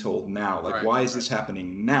story being told now? Like, why is this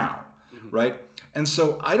happening now? Right? And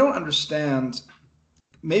so I don't understand.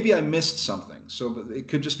 Maybe I missed something. So it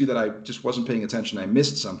could just be that I just wasn't paying attention. I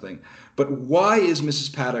missed something. But why is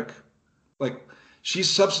Mrs. Paddock, like, she's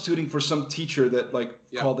substituting for some teacher that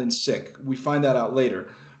called in sick. We find that out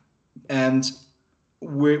later. And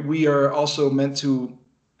we are also meant to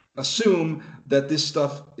assume that this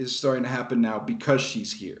stuff is starting to happen now because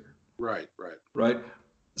she's here. Right.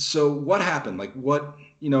 So what happened? Like what,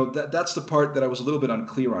 that's the part that I was a little bit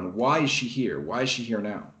unclear on. Why is she here? Why is she here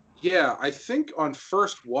now? Yeah, I think on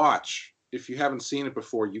first watch, if you haven't seen it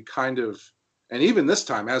before, you kind of, and even this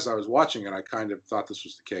time as I was watching it, I kind of thought this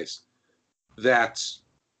was the case, that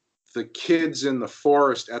the kids in the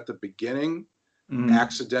forest at the beginning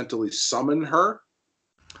accidentally summon her.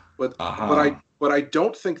 But I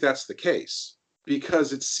don't think that's the case,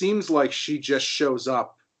 because it seems like she just shows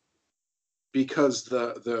up because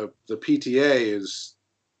the PTA is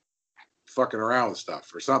fucking around with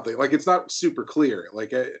stuff or something. Like, it's not super clear.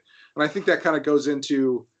 And I think that kind of goes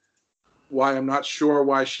into why I'm not sure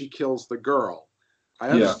why she kills the girl. I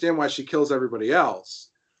understand why she kills everybody else,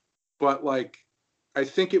 but I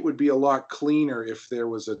think it would be a lot cleaner if there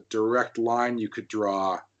was a direct line you could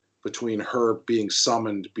draw between her being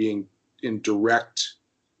summoned, being in direct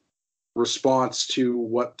response to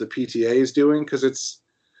what the PTA is doing. Because it's,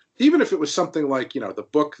 even if it was something like, the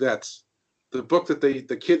book that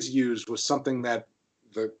the kids used was something that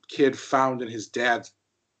the kid found in his dad's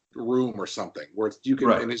room or something, where you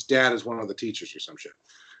can, and his dad is one of the teachers or some shit.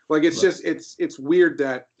 It's just, it's weird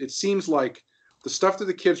that it seems like the stuff that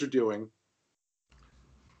the kids are doing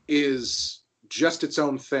is just its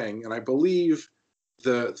own thing. And I believe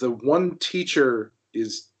the one teacher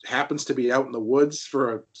happens to be out in the woods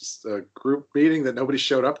for a group meeting that nobody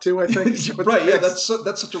showed up to, I think. Right. Yeah. That's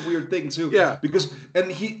such a weird thing too. Yeah. Because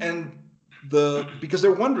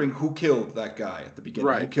they're wondering who killed that guy at the beginning.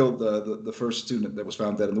 Right. Who killed the first student that was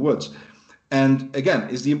found dead in the woods. And again,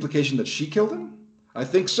 is the implication that she killed him? I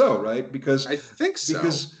think so, right? Because I think so.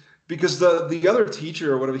 Because the other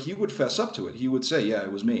teacher or whatever, he would fess up to it. He would say, yeah,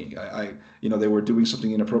 it was me. I they were doing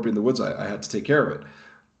something inappropriate in the woods. I had to take care of it.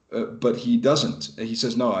 But he doesn't. He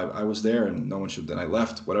says, no, I was there and no one should. Then I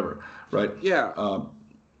left, whatever. Right. Yeah.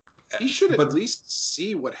 He should at least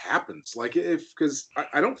see what happens. Because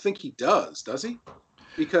I don't think he does he?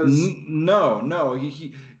 Because no.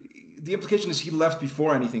 He the implication is he left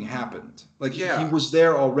before anything happened. He was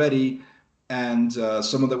there already. And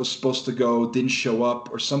someone that was supposed to go didn't show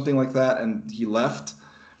up or something like that, and he left.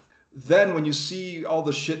 Then when you see all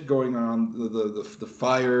the shit going on, the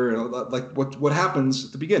fire, and all that, what happens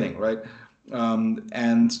at the beginning, right?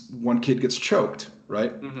 And one kid gets choked,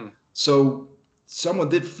 right? Mm-hmm. So someone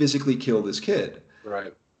did physically kill this kid.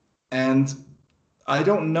 Right. And I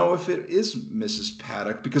don't know if it is Mrs.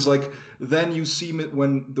 Paddock, because then you see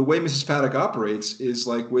when the way Mrs. Paddock operates is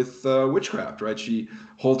with witchcraft, right? She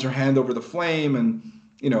holds her hand over the flame, and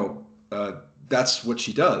that's what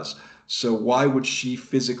she does. So why would she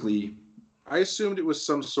physically? I assumed it was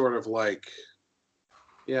some sort of I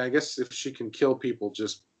guess if she can kill people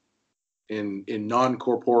just in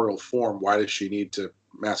non-corporeal form, why does she need to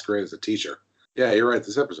masquerade as a teacher? Yeah, you're right.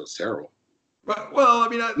 This episode's terrible. Well, I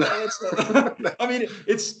mean,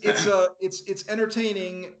 it's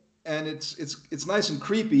entertaining and it's nice and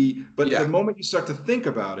creepy, but the moment you start to think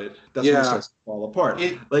about it, that's when it starts to fall apart.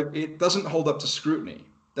 It doesn't hold up to scrutiny.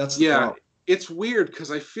 That's the problem. It's weird because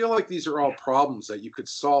I feel like these are all problems that you could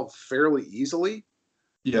solve fairly easily.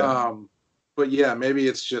 Yeah. But yeah, maybe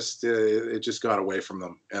it's just it just got away from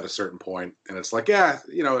them at a certain point, and it's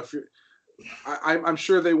if you're. I'm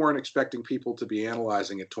sure they weren't expecting people to be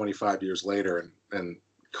analyzing it 25 years later and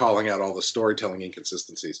calling out all the storytelling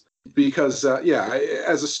inconsistencies. Because,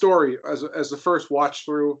 as a story, as the first watch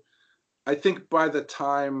through, I think by the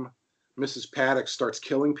time Mrs. Paddock starts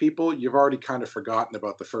killing people, you've already kind of forgotten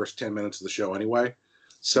about the first 10 minutes of the show anyway.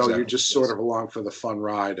 So exactly. You're just sort of along for the fun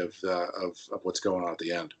ride of what's going on at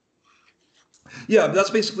the end. Yeah,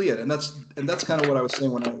 that's basically it, and that's kind of what I was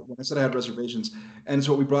saying when I said I had reservations, and it's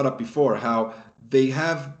what we brought up before, how they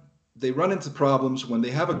run into problems when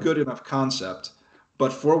they have a good enough concept,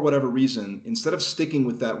 but for whatever reason, instead of sticking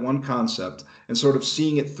with that one concept and sort of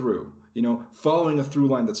seeing it through, following a through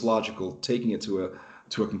line that's logical, taking it to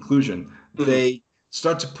a conclusion, they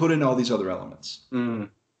start to put in all these other elements.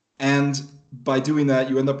 And by doing that,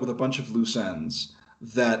 you end up with a bunch of loose ends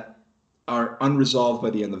that are unresolved by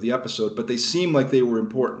the end of the episode, but they seem like they were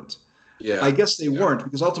important. Yeah. I guess they weren't,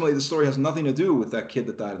 because ultimately the story has nothing to do with that kid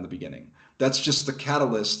that died in the beginning. That's just the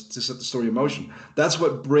catalyst to set the story in motion. That's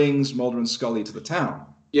what brings Mulder and Scully to the town.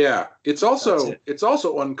 Yeah. It's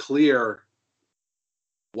also unclear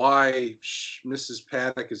why Mrs.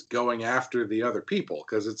 Paddock is going after the other people,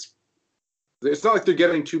 because it's not like they're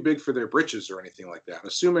getting too big for their britches or anything like that.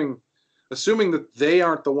 Assuming that they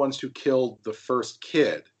aren't the ones who killed the first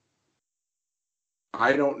kid,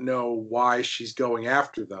 I don't know why she's going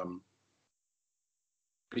after them,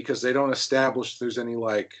 because they don't establish there's any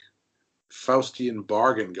like Faustian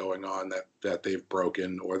bargain going on that they've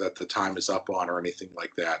broken or that the time is up on or anything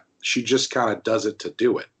like that. She just kind of does it to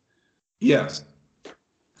do it. Yes.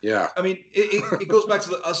 Yeah. I mean, it goes back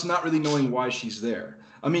to us not really knowing why she's there.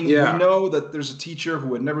 I mean, we know that there's a teacher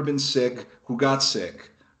who had never been sick, who got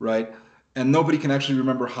sick, right? And nobody can actually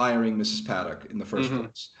remember hiring Mrs. Paddock in the first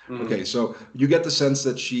place. Okay, so you get the sense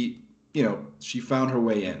that she found her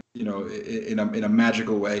way in, in a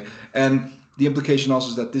magical way. And the implication also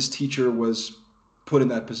is that this teacher was put in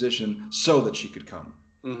that position so that she could come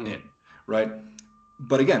in, right?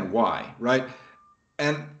 But again, why, right?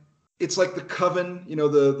 And it's like the coven,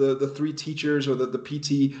 the three teachers, or the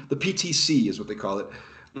PTC is what they call it.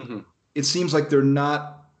 It seems like they're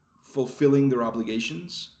not fulfilling their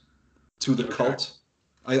obligations to the cult.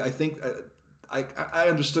 I think I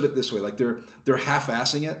understood it this way, like they're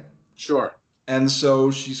half-assing it. Sure. And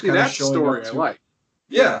so she's kind of showing story up I like.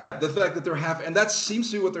 Yeah, the fact that they're and that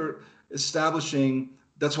seems to be what they're establishing.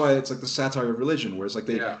 That's why it's like the satire of religion, where it's like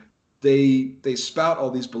they spout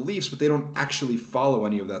all these beliefs, but they don't actually follow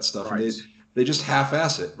any of that stuff. Right. And they just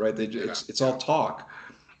half-ass it, right? It's all talk.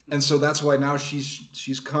 And so that's why now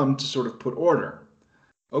she's come to sort of put order.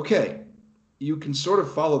 Okay, you can sort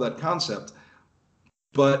of follow that concept,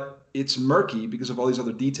 but it's murky because of all these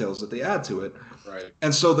other details that they add to it. Right.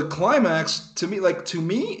 And so the climax, to me,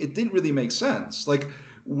 it didn't really make sense. Like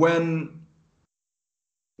when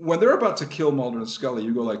they're about to kill Mulder and Scully,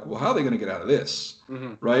 you go like, well, how are they going to get out of this?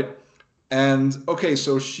 Right? And okay,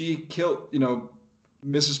 so she killed,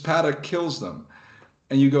 Mrs. Paddock kills them.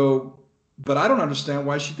 And you go, but I don't understand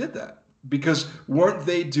why she did that. Because weren't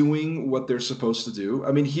they doing what they're supposed to do?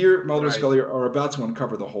 I mean, here Mulder and Scully are about to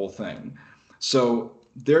uncover the whole thing. So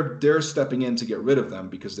they're stepping in to get rid of them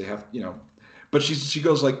because they have, but she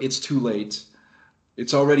goes like, it's too late.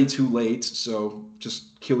 It's already too late. So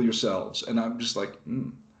just kill yourselves. And I'm just like,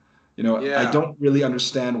 I don't really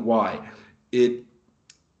understand why. It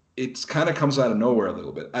kind of comes out of nowhere a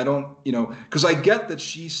little bit. I don't, because I get that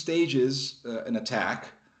she stages an attack,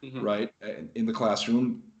 right, in the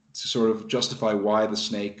classroom to sort of justify why the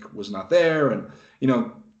snake was not there, and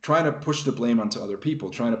trying to push the blame onto other people,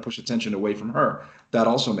 trying to push attention away from her. That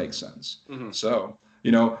also makes sense. So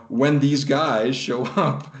when these guys show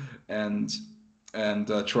up and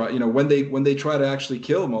try, when they try to actually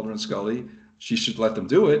kill Mulder and Scully, she should let them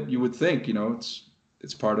do it. You would think,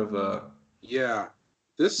 it's part of Yeah,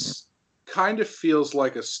 this kind of feels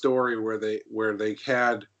like a story where they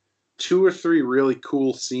had 2 or 3 really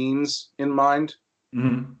cool scenes in mind.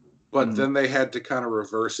 But then they had to kind of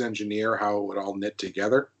reverse engineer how it would all knit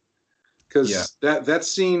together. Because that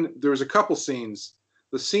scene, there was a couple scenes.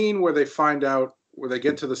 The scene where they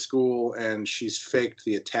get to the school and she's faked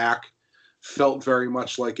the attack felt very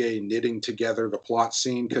much like a knitting together the plot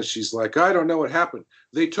scene, because she's like, I don't know what happened.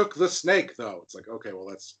 They took the snake, though. It's like, okay, well,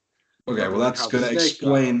 that's going to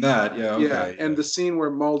explain that. Yeah. Okay, yeah. And the scene where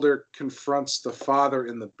Mulder confronts the father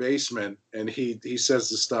in the basement and he says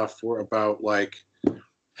the stuff about like,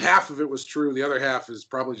 half of it was true, the other half is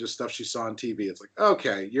probably just stuff she saw on TV. It's like,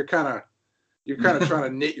 okay, you're kind of trying to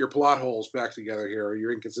knit your plot holes back together here, or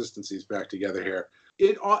your inconsistencies back together here.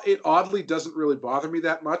 It oddly doesn't really bother me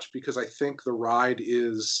that much, because I think the ride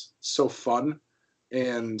is so fun,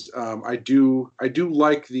 and I do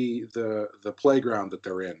like the playground that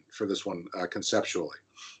they're in for this one conceptually.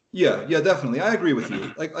 Yeah, definitely. I agree with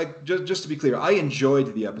you. Like just to be clear, I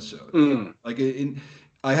enjoyed the episode.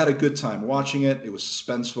 I had a good time watching it. It was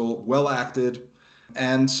suspenseful, well acted,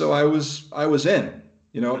 and so I was in.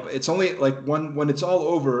 It's only like when it's all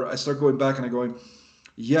over, I start going back and I'm going,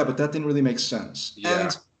 yeah, but that didn't really make sense.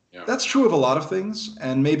 And that's true of a lot of things,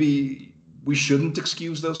 and maybe we shouldn't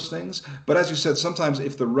excuse those things. But as you said, sometimes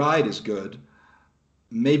if the ride is good,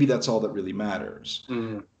 maybe that's all that really matters.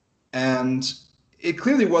 And it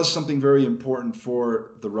clearly was something very important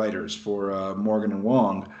for the writers, for Morgan and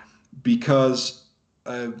Wong, because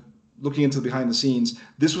looking into behind the scenes,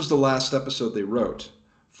 this was the last episode they wrote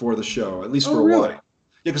for the show, at least for a really? while.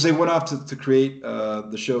 Yeah, because they went off to create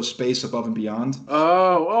the show Space Above and Beyond.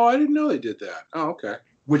 Oh, I didn't know they did that. Oh, okay.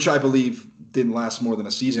 Which I believe didn't last more than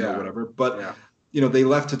a season or whatever. But they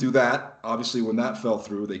left to do that. Obviously, when that fell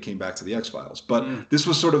through, they came back to the X-Files. But this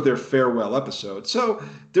was sort of their farewell episode. So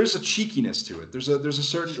there's a cheekiness to it. There's a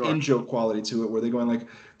certain in-joke quality to it where they're going like,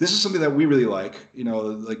 this is something that we really like.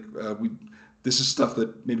 This is stuff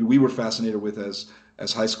that maybe we were fascinated with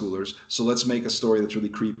as high schoolers. So let's make a story that's really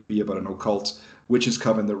creepy about an occult witches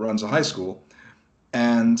coven that runs a high school.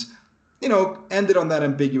 And, ended on that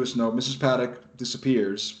ambiguous note. Mrs. Paddock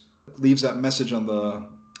disappears, leaves that message on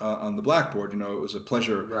the blackboard. It was a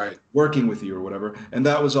pleasure working with you or whatever. And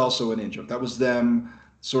that was also an in-joke. That was them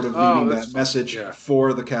sort of leaving that message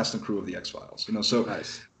for the cast and crew of the X-Files. So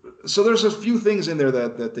nice. So there's a few things in there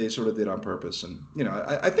that they sort of did on purpose. And,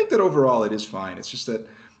 I think that overall it is fine. It's just that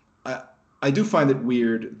I do find it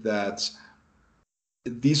weird that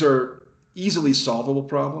these are easily solvable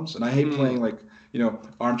problems. And I hate playing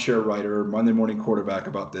armchair writer, Monday morning quarterback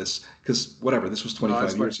about this, because whatever, this was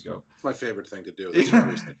 25 years ago. It's my favorite thing to do.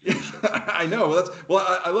 I know.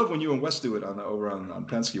 I love when you and Wes do it over on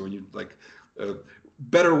Penske, when you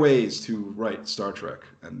better ways to write Star Trek,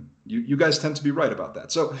 and you guys tend to be right about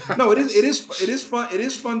that. So no, it is fun. It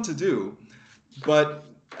is fun to do, but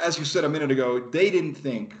as you said a minute ago, they didn't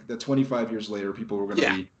think that 25 years later people were going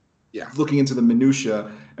to be looking into the minutia,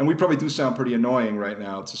 and we probably do sound pretty annoying right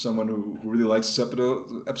now to someone who really likes this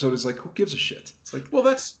episode. Is like, who gives a shit? It's like, well,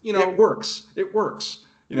 that's it works. It works.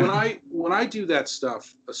 When I do that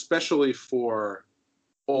stuff, especially for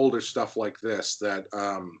older stuff like this, that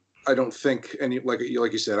I don't think any like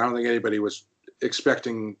you said, I don't think anybody was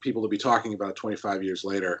expecting people to be talking about it 25 years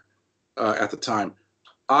later at the time.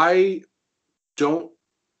 I don't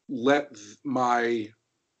let my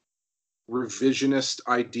revisionist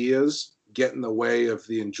ideas get in the way of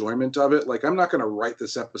the enjoyment of it. Like, I'm not going to write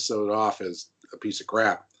this episode off as a piece of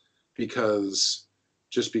crap because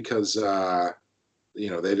they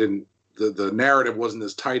didn't, the narrative wasn't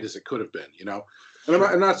as tight as it could have been, And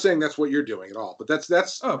I'm not saying that's what you're doing at all, but that's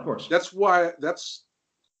of course, that's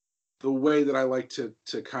the way that I like to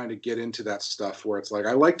kind of get into that stuff, where it's like,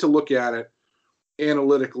 I like to look at it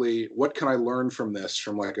analytically. What can I learn from this,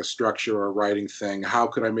 from like a structure or a writing thing? How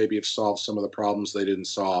could I maybe have solved some of the problems they didn't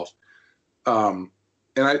solve? And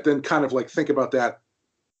I then kind of like think about that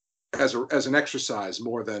as an exercise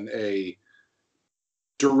more than a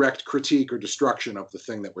direct critique or destruction of the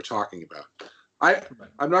thing that we're talking about.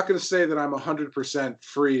 I'm not going to say that I'm 100%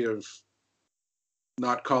 free of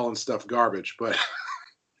not calling stuff garbage, but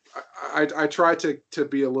I try to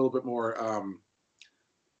be a little bit more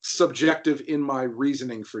subjective in my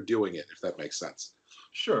reasoning for doing it, if that makes sense.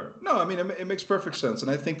 Sure. No, I mean, it makes perfect sense. And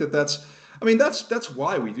I think that's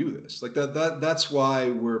why we do this. Like that's why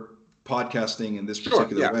we're podcasting in this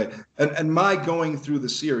particular way. And my going through the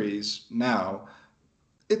series now,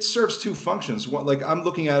 it serves two functions. One, like, I'm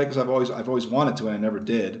looking at it because I've always wanted to, and I never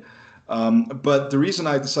did. But the reason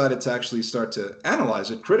I decided to actually start to analyze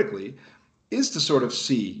it critically is to sort of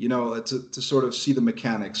see, to sort of see the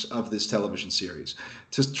mechanics of this television series,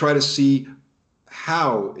 to try to see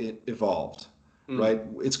how it evolved, right?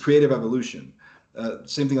 It's creative evolution.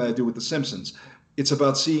 Same thing that I do with The Simpsons. It's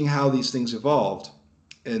about seeing how these things evolved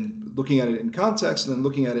and looking at it in context and then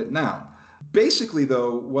looking at it now. Basically,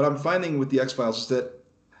 though, what I'm finding with the X-Files is that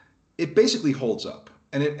it basically holds up,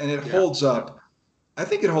 and it holds up. I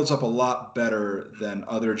think it holds up a lot better than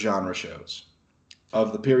other genre shows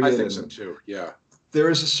of the period. I think so too. Yeah. There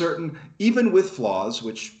is a certain, even with flaws,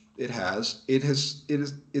 which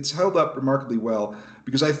it's held up remarkably well,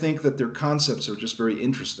 because I think that their concepts are just very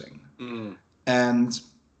interesting, and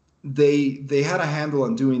they had a handle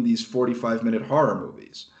on doing these 45-minute horror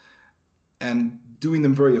movies and doing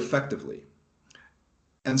them very effectively.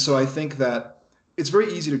 And so I think that it's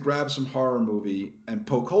very easy to grab some horror movie and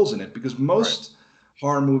poke holes in it, because most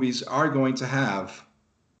horror movies are going to have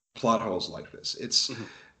plot holes like this. It's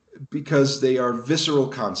because they are visceral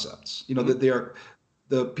concepts. That they are,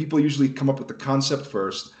 the people usually come up with the concept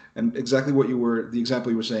first, and exactly the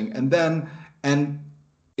example you were saying, and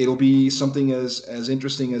it'll be something as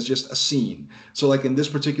interesting as just a scene. So like in this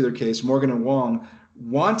particular case, Morgan and Wong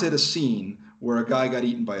wanted a scene where a guy got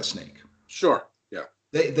eaten by a snake. Sure. Yeah.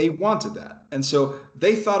 They wanted that. And so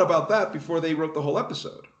they thought about that before they wrote the whole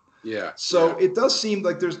episode. Yeah. So it does seem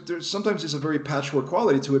like there's sometimes there's a very patchwork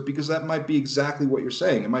quality to it, because that might be exactly what you're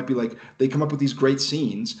saying. It might be like they come up with these great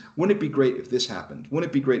scenes. Wouldn't it be great if this happened?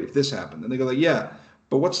 Wouldn't it be great if this happened? And they go like, yeah,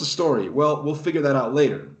 but what's the story? Well, we'll figure that out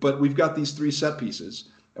later. But we've got these three set pieces,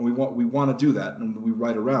 and we want to do that, and we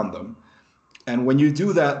write around them. And when you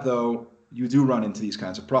do that, though, you do run into these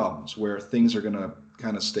kinds of problems where things are going to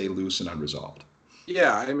kind of stay loose and unresolved.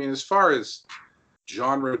 Yeah, I mean, as far as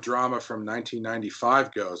genre drama from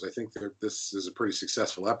 1995 goes, I think this is a pretty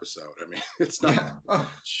successful episode. I mean, it's not. Yeah.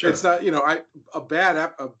 Oh, sure. It's not. A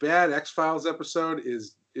bad X-Files episode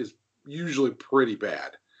is usually pretty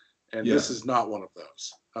bad, and this is not one of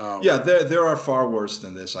those. Yeah, there are far worse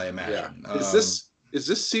than this, I imagine. Yeah. Is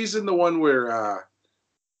this season the one where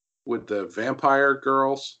with the vampire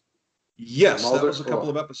girls? Yes, that was a couple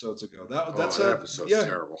of episodes ago. That episode's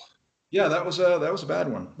terrible. Yeah, that was a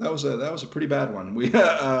bad one. That was a pretty bad one. We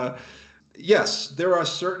yes, there are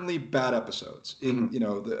certainly bad episodes and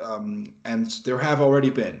there have already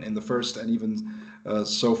been in the first, and even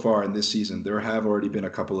so far in this season, there have already been a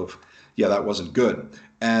couple of that wasn't good.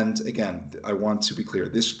 And again, I want to be clear,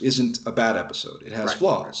 this isn't a bad episode. It has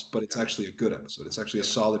flaws, but it's actually a good episode. It's actually a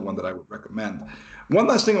solid one that I would recommend. One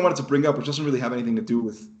last thing I wanted to bring up, which doesn't really have anything to do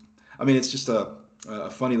with, I mean, it's just a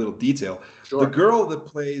funny little detail. Sure. The girl that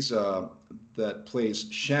plays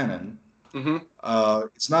Shannon,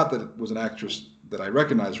 it's not that it was an actress that I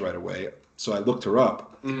recognized right away, so I looked her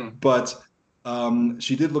up. But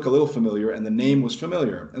she did look a little familiar, and the name was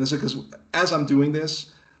familiar. And it's because as I'm doing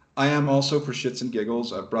this, I am also, for shits and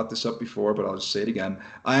giggles, I've brought this up before, but I'll just say it again.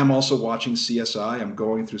 I am also watching CSI. I'm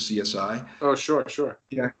going through CSI. Oh, sure.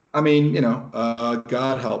 Yeah, I mean,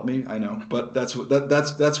 God help me, I know, but that's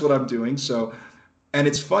what I'm doing. So, and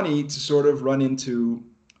it's funny to sort of run into,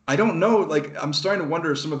 I don't know, like I'm starting to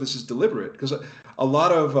wonder if some of this is deliberate, because a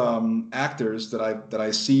lot of actors that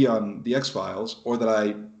I see on the X-Files, or that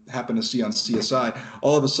I happen to see on CSI,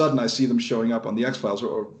 all of a sudden I see them showing up on the X-Files,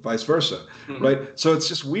 or vice versa, right? So it's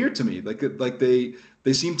just weird to me, like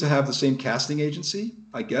they seem to have the same casting agency,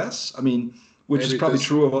 I guess. I mean, which is probably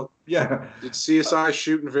true of Did CSI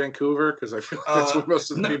shoot in Vancouver? Because I feel like that's where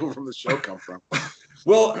most of the people from the show come from.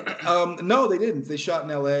 Well, no, they didn't. They shot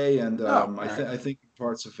in L.A. and I think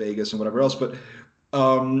parts of Vegas and whatever else. But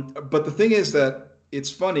the thing is that it's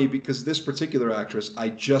funny, because this particular actress, I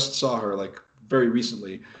just saw her like very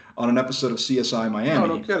recently on an episode of CSI Miami. Oh,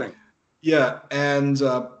 no kidding. Yeah, and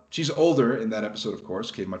she's older in that episode, of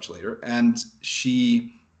course, came much later, and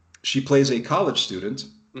she plays a college student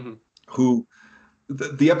who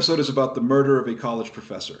the episode is about the murder of a college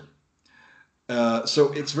professor.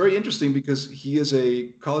 So it's very interesting, because he is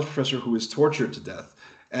a college professor who is tortured to death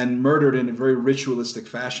and murdered in a very ritualistic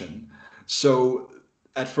fashion. So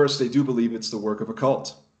at first they do believe it's the work of a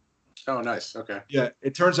cult. Oh, nice. Okay. Yeah,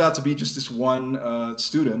 it turns out to be just this one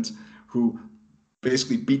student who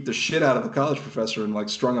basically beat the shit out of the college professor and like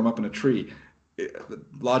strung him up in a tree.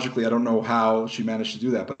 Logically, I don't know how she managed to do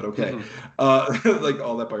that, but okay. Like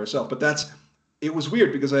all that by herself. But it was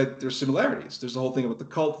weird, because there's similarities. There's the whole thing about the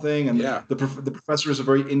cult thing, and the professor is a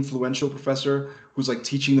very influential professor who's like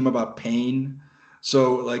teaching them about pain.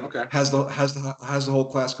 So like has the whole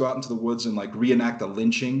class go out into the woods and like reenact a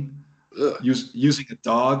lynching using a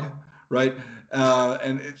dog, right?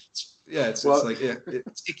 And it's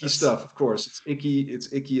icky stuff, of course. It's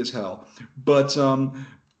icky as hell. But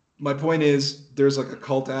my point is, there's like a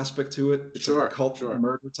cult aspect to it. It's like a cult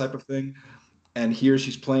murder type of thing. And here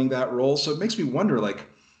she's playing that role. So it makes me wonder, like,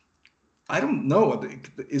 I don't know,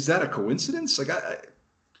 is that a coincidence? Like,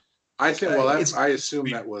 I think, well, I assume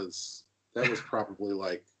that was probably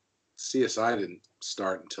like CSI didn't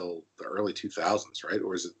start until the early 2000s, right?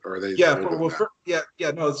 Or are they? Yeah,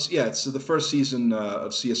 it's the first season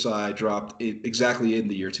of CSI dropped exactly in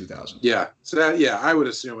the year 2000. Yeah, so I would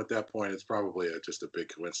assume at that point it's probably just a big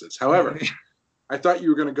coincidence. However, I thought you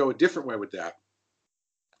were going to go a different way with that,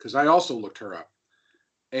 because I also looked her up,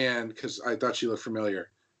 and because I thought she looked familiar,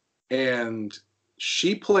 and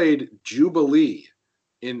she played Jubilee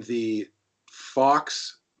in the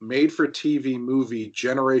Fox made-for-TV movie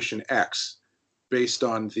Generation X, based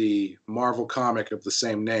on the Marvel comic of the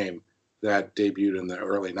same name that debuted in the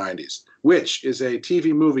early 90s, which is a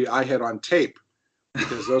TV movie I had on tape,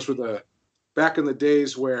 because those were back in the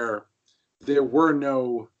days where there were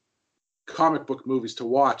no comic book movies to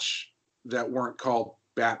watch that weren't called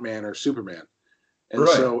Batman or Superman. And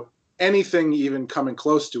so anything even coming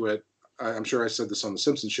close to it, I'm sure I said this on The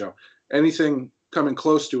Simpsons show, anything coming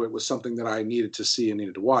close to it was something that I needed to see and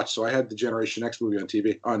needed to watch. So I had the Generation X movie on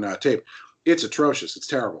tape. It's atrocious. It's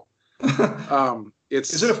terrible.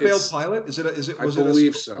 Is it a failed pilot? I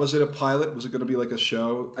believe so. Was it a pilot? Was it going to be like a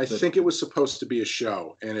show? I think it was supposed to be a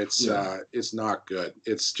show, and it's not good.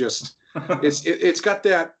 It's just it's got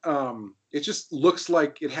that it just looks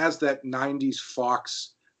like it has that 90s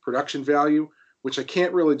Fox production value, which I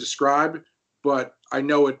can't really describe, but I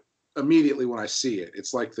know it immediately when I see it.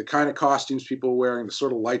 It's like the kind of costumes people are wearing, the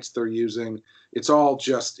sort of lights they're using. It's all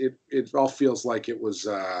just it all feels like it was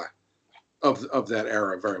of that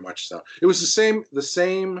era, very much so. It was the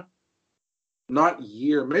same not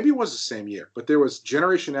year, maybe it was the same year, but there was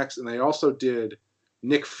Generation X, and they also did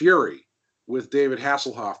Nick Fury with David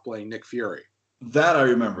Hasselhoff playing Nick Fury. That I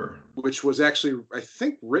remember. Which was actually, I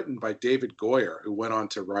think, written by David Goyer, who went on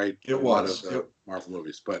to write a lot of the Marvel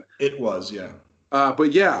movies. But it was, yeah.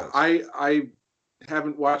 But yeah, I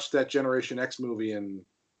haven't watched that Generation X movie in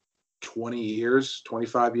 20 years,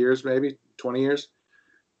 25 years, maybe 20 years.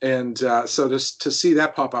 And so just to see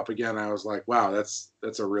that pop up again, I was like, wow, that's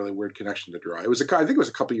a really weird connection to draw. I think it was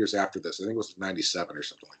a couple years after this. I think it was 97 or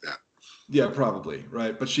something like that. Yeah, probably,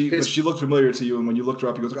 right. But she looked familiar to you, and when you looked her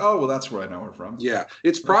up, you go, oh, well, that's where I know her from. Yeah,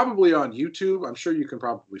 it's probably on YouTube. I'm sure you can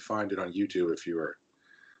probably find it on YouTube if you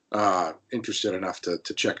are interested enough to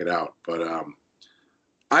check it out. But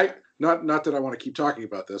not that I want to keep talking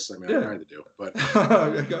about this. I mean, I kind of do, but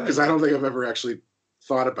because I don't think I've ever actually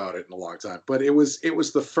thought about it in a long time. But it was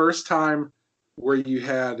the first time where you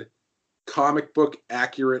had comic book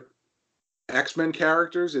accurate X-Men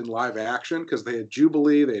characters in live action, because they had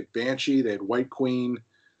Jubilee, they had Banshee, they had White Queen,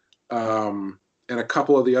 and a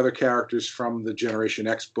couple of the other characters from the Generation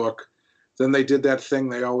X book. Then they did that thing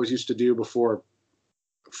they always used to do before,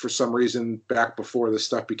 for some reason, back before this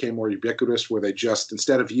stuff became more ubiquitous, where they just,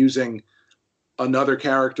 instead of using another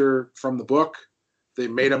character from the book, they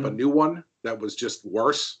made up a new one that was just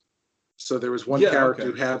worse. So there was one character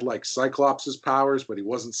who had like Cyclops' powers, but he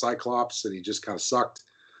wasn't Cyclops, and he just kind of sucked.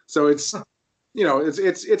 So it's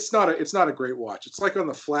it's not a great watch. It's like on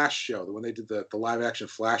the Flash show, when they did the live action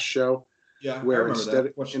Flash show. Yeah, where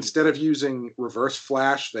instead of using Reverse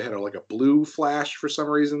Flash, they had like a blue Flash for some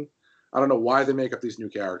reason. I don't know why they make up these new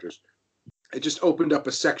characters. It just opened up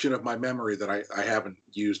a section of my memory that I haven't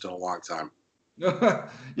used in a long time.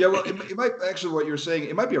 Yeah, well, it might actually, what you're saying,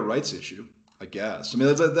 it might be a rights issue, I guess. I mean,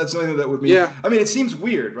 that's something that would mean. Yeah. I mean, it seems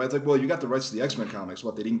weird, right? It's like, well, you got the rights to the X-Men comics.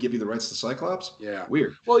 What, they didn't give you the rights to Cyclops? Yeah.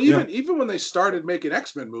 Weird. Well, even when they started making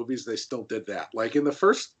X-Men movies, they still did that. Like in the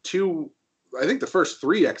first the first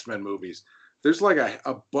three X-Men movies, there's like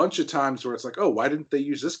a bunch of times where it's like, oh, why didn't they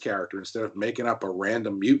use this character instead of making up a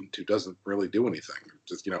random mutant who doesn't really do anything?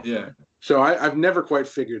 Just, Yeah. So I've never quite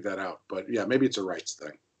figured that out, but yeah, maybe it's a rights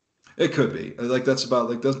thing. It could be. Like that's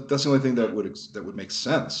the only thing that would make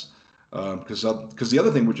sense. Because the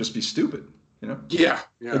other thing would just be stupid, Yeah.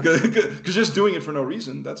 Because just doing it for no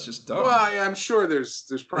reason, that's just dumb. Well, I'm sure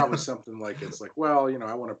there's probably something like, it's like, well,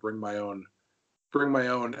 I want to bring my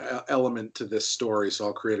own element to this story, so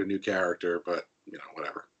I'll create a new character, but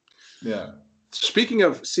whatever. Yeah. Speaking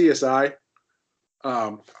of CSI,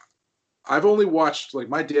 I've only watched, like,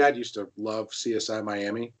 my dad used to love CSI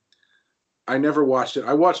Miami. I never watched it.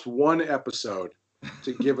 I watched one episode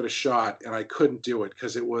to give it a shot, and I couldn't do it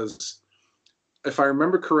because it was, if I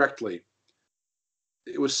remember correctly,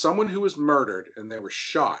 it was someone who was murdered and they were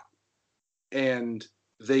shot, and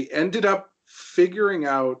they ended up figuring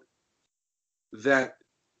out that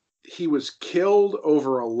he was killed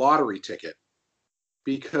over a lottery ticket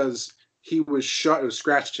because he was shot. It was a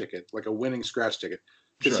scratch ticket, like a winning scratch ticket,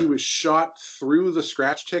 because he was shot through the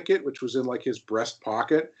scratch ticket, which was in like his breast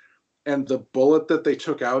pocket, and the bullet that they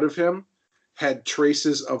took out of him had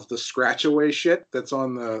traces of the scratch away shit that's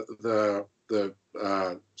on the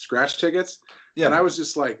scratch tickets. Yeah. And I was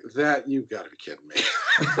just like, that, you've got to be kidding me.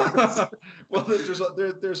 Well,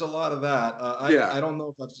 there's a lot of that. I don't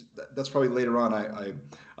know if that's probably later on.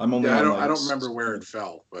 I'm only. Yeah, I don't remember where it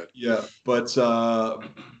fell, but yeah, but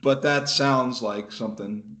that sounds like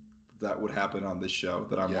something that would happen on this show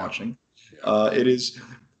that I'm watching. Yeah. It is.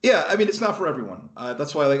 Yeah, I mean, it's not for everyone.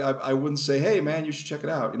 That's why, like, I wouldn't say, hey, man, you should check it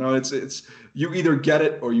out. It's you either get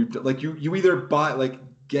it or you either buy, like,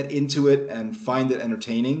 get into it and find it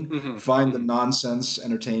entertaining, find the nonsense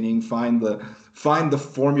entertaining, find the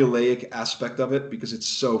formulaic aspect of it, because it's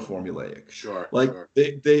so formulaic. Sure. Like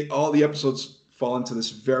they all the episodes fall into this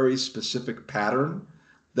very specific pattern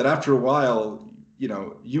that after a while,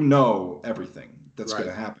 you know everything that's going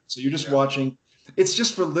to happen. So you're just watching. It's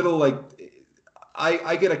just for little, like,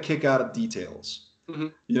 I get a kick out of details.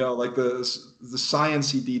 Like the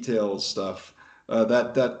science-y details stuff,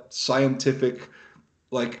 that scientific,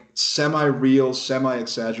 like, semi-real,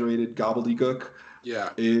 semi-exaggerated gobbledygook. Yeah.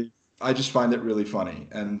 Is I just find it really funny,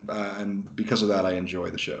 and because of that, I enjoy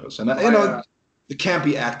the shows. And the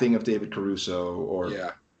campy acting of David Caruso, or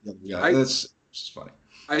it's just funny.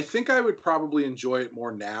 I think I would probably enjoy it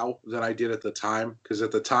more now than I did at the time, because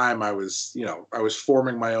at the time I was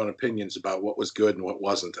forming my own opinions about what was good and what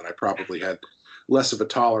wasn't, and I probably had less of a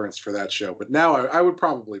tolerance for that show. But now I would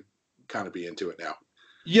probably kind of be into it now.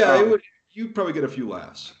 Yeah, you'd probably get a few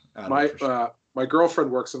laughs. My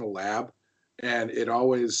girlfriend works in a lab, and it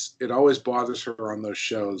always bothers her on those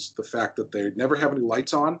shows the fact that they never have any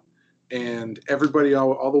lights on, and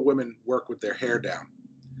all the women work with their hair down.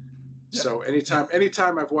 Yeah. So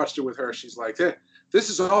anytime I've watched it with her, she's like, "This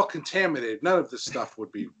is all contaminated. None of this stuff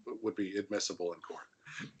would be admissible in court."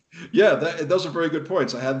 Yeah, those are very good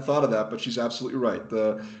points. I hadn't thought of that, but she's absolutely right.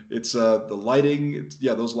 The lighting.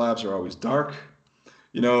 Those labs are always dark,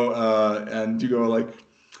 and you go like,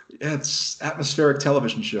 it's atmospheric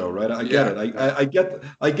television show, right? I get it.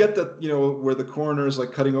 I get that, where the coroner is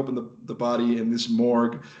like cutting open the body in this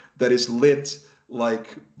morgue that is lit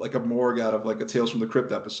like a morgue out of like a Tales from the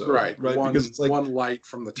Crypt episode, right? Because it's like one light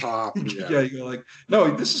from the top. Yeah, you go like,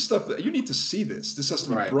 no, this is stuff that you need to see. This has to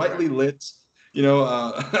be brightly lit.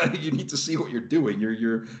 You need to see what you're doing.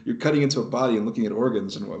 You're cutting into a body and looking at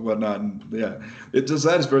organs and whatnot. And that's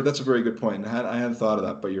a very good point. I hadn't thought of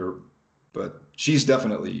that, but she's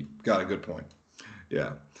definitely got a good point.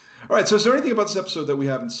 Yeah. All right. So is there anything about this episode that we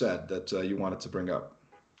haven't said that you wanted to bring up?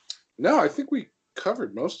 No, I think we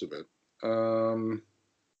covered most of it. That's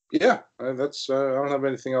I don't have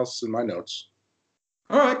anything else in my notes.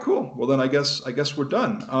 All right, cool. Well, then I guess we're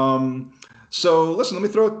done. So listen, let me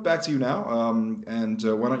throw it back to you now. And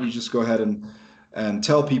why don't you just go ahead and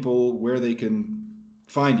tell people where they can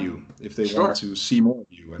find you if they want to see more of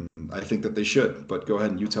you. And I think that they should, but go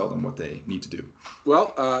ahead and you tell them what they need to do.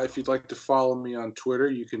 Well, if you'd like to follow me on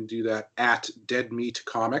Twitter, you can do that at Dead Meat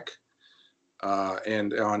Comic.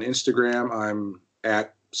 And on Instagram, I'm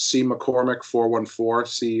at C McCormack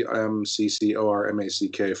 414,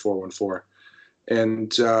 CMCCORMACK 414.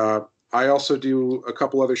 And I also do a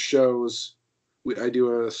couple other shows. I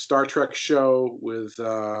do a Star Trek show with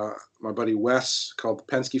my buddy Wes called The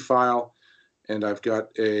Penske File. And I've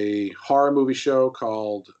got a horror movie show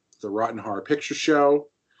called The Rotten Horror Picture Show,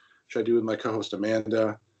 which I do with my co-host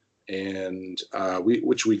Amanda. And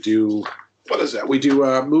we do... What is that? We do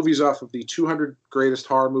movies off of the 200 greatest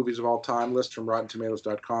horror movies of all time list from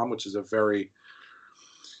RottenTomatoes.com, which is a very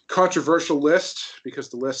controversial list because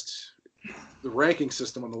the ranking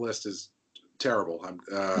system on the list is terrible.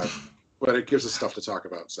 But it gives us stuff to talk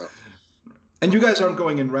about. So, and you guys aren't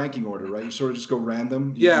going in ranking order, right? You sort of just go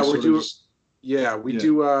random. We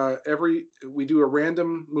do a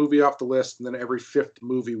random movie off the list, and then every fifth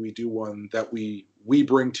movie we do one that we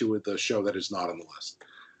bring to the show that is not on the list.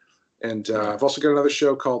 And I've also got another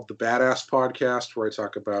show called The Badass Podcast, where I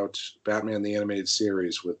talk about Batman the Animated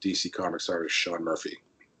Series with DC Comics artist Sean Murphy.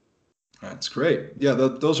 That's great. Yeah,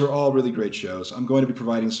 those are all really great shows. I'm going to be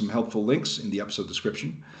providing some helpful links in the episode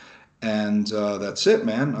description. And that's it,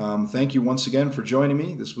 man. Thank you once again for joining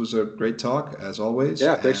me. This was a great talk, as always.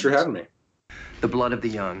 Yeah, thanks for having me. The blood of the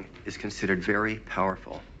young is considered very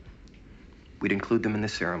powerful. We'd include them in the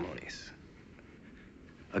ceremonies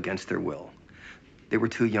against their will. They were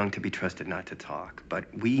too young to be trusted not to talk, but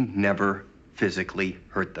we never physically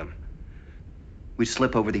hurt them. We'd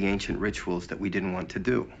slip over the ancient rituals that we didn't want to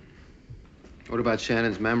do. What about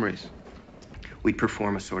Shannon's memories? We'd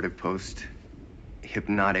perform a sort of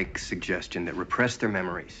post-hypnotic suggestion that repressed their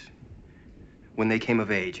memories. When they came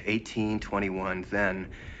of age, 18, 21, then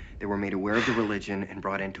they were made aware of the religion and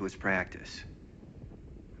brought into its practice.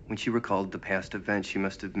 When she recalled the past events, she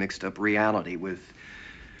must have mixed up reality with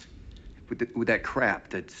that crap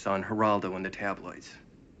that's on Geraldo and the tabloids.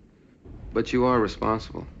 But you are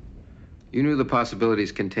responsible. You knew the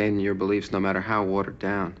possibilities contained in your beliefs, no matter how watered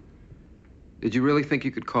down. Did you really think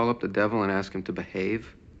you could call up the devil and ask him to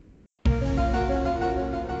behave?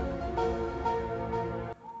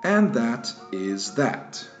 And that is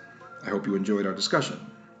that. I hope you enjoyed our discussion.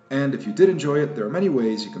 And if you did enjoy it, there are many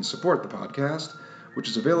ways you can support the podcast, which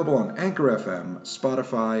is available on Anchor FM,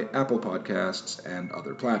 Spotify, Apple Podcasts, and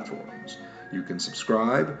other platforms. You can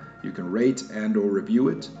subscribe, you can rate and or review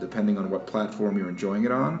it, depending on what platform you're enjoying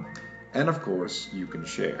it on, and of course, you can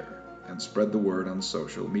share and spread the word on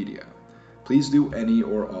social media. Please do any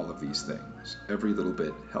or all of these things. Every little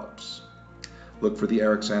bit helps. Look for the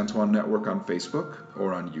Eric's Antoine Network on Facebook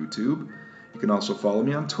or on YouTube. You can also follow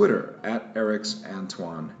me on Twitter at Eric's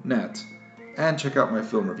Antoine Net, and check out my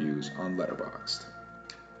film reviews on Letterboxd.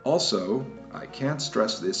 Also, I can't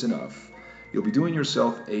stress this enough, you'll be doing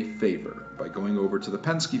yourself a favor by going over to the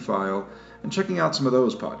Pensky File and checking out some of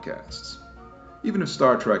those podcasts. Even if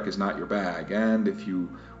Star Trek is not your bag, and if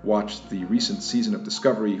you watched the recent season of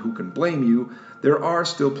Discovery, who can blame you, there are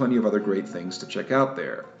still plenty of other great things to check out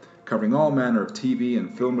there, covering all manner of TV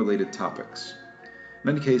and film-related topics. In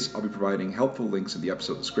any case, I'll be providing helpful links in the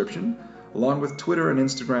episode description, along with Twitter and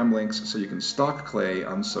Instagram links so you can stalk Clay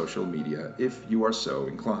on social media if you are so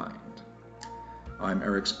inclined. I'm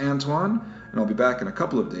Eric's Antoine, and I'll be back in a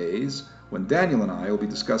couple of days when Daniel and I will be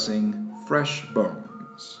discussing Fresh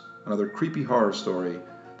Bones, another creepy horror story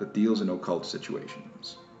that deals in occult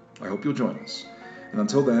situations. I hope you'll join us. And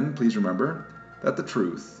until then, please remember that the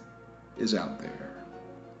truth is out there.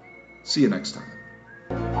 See you next time.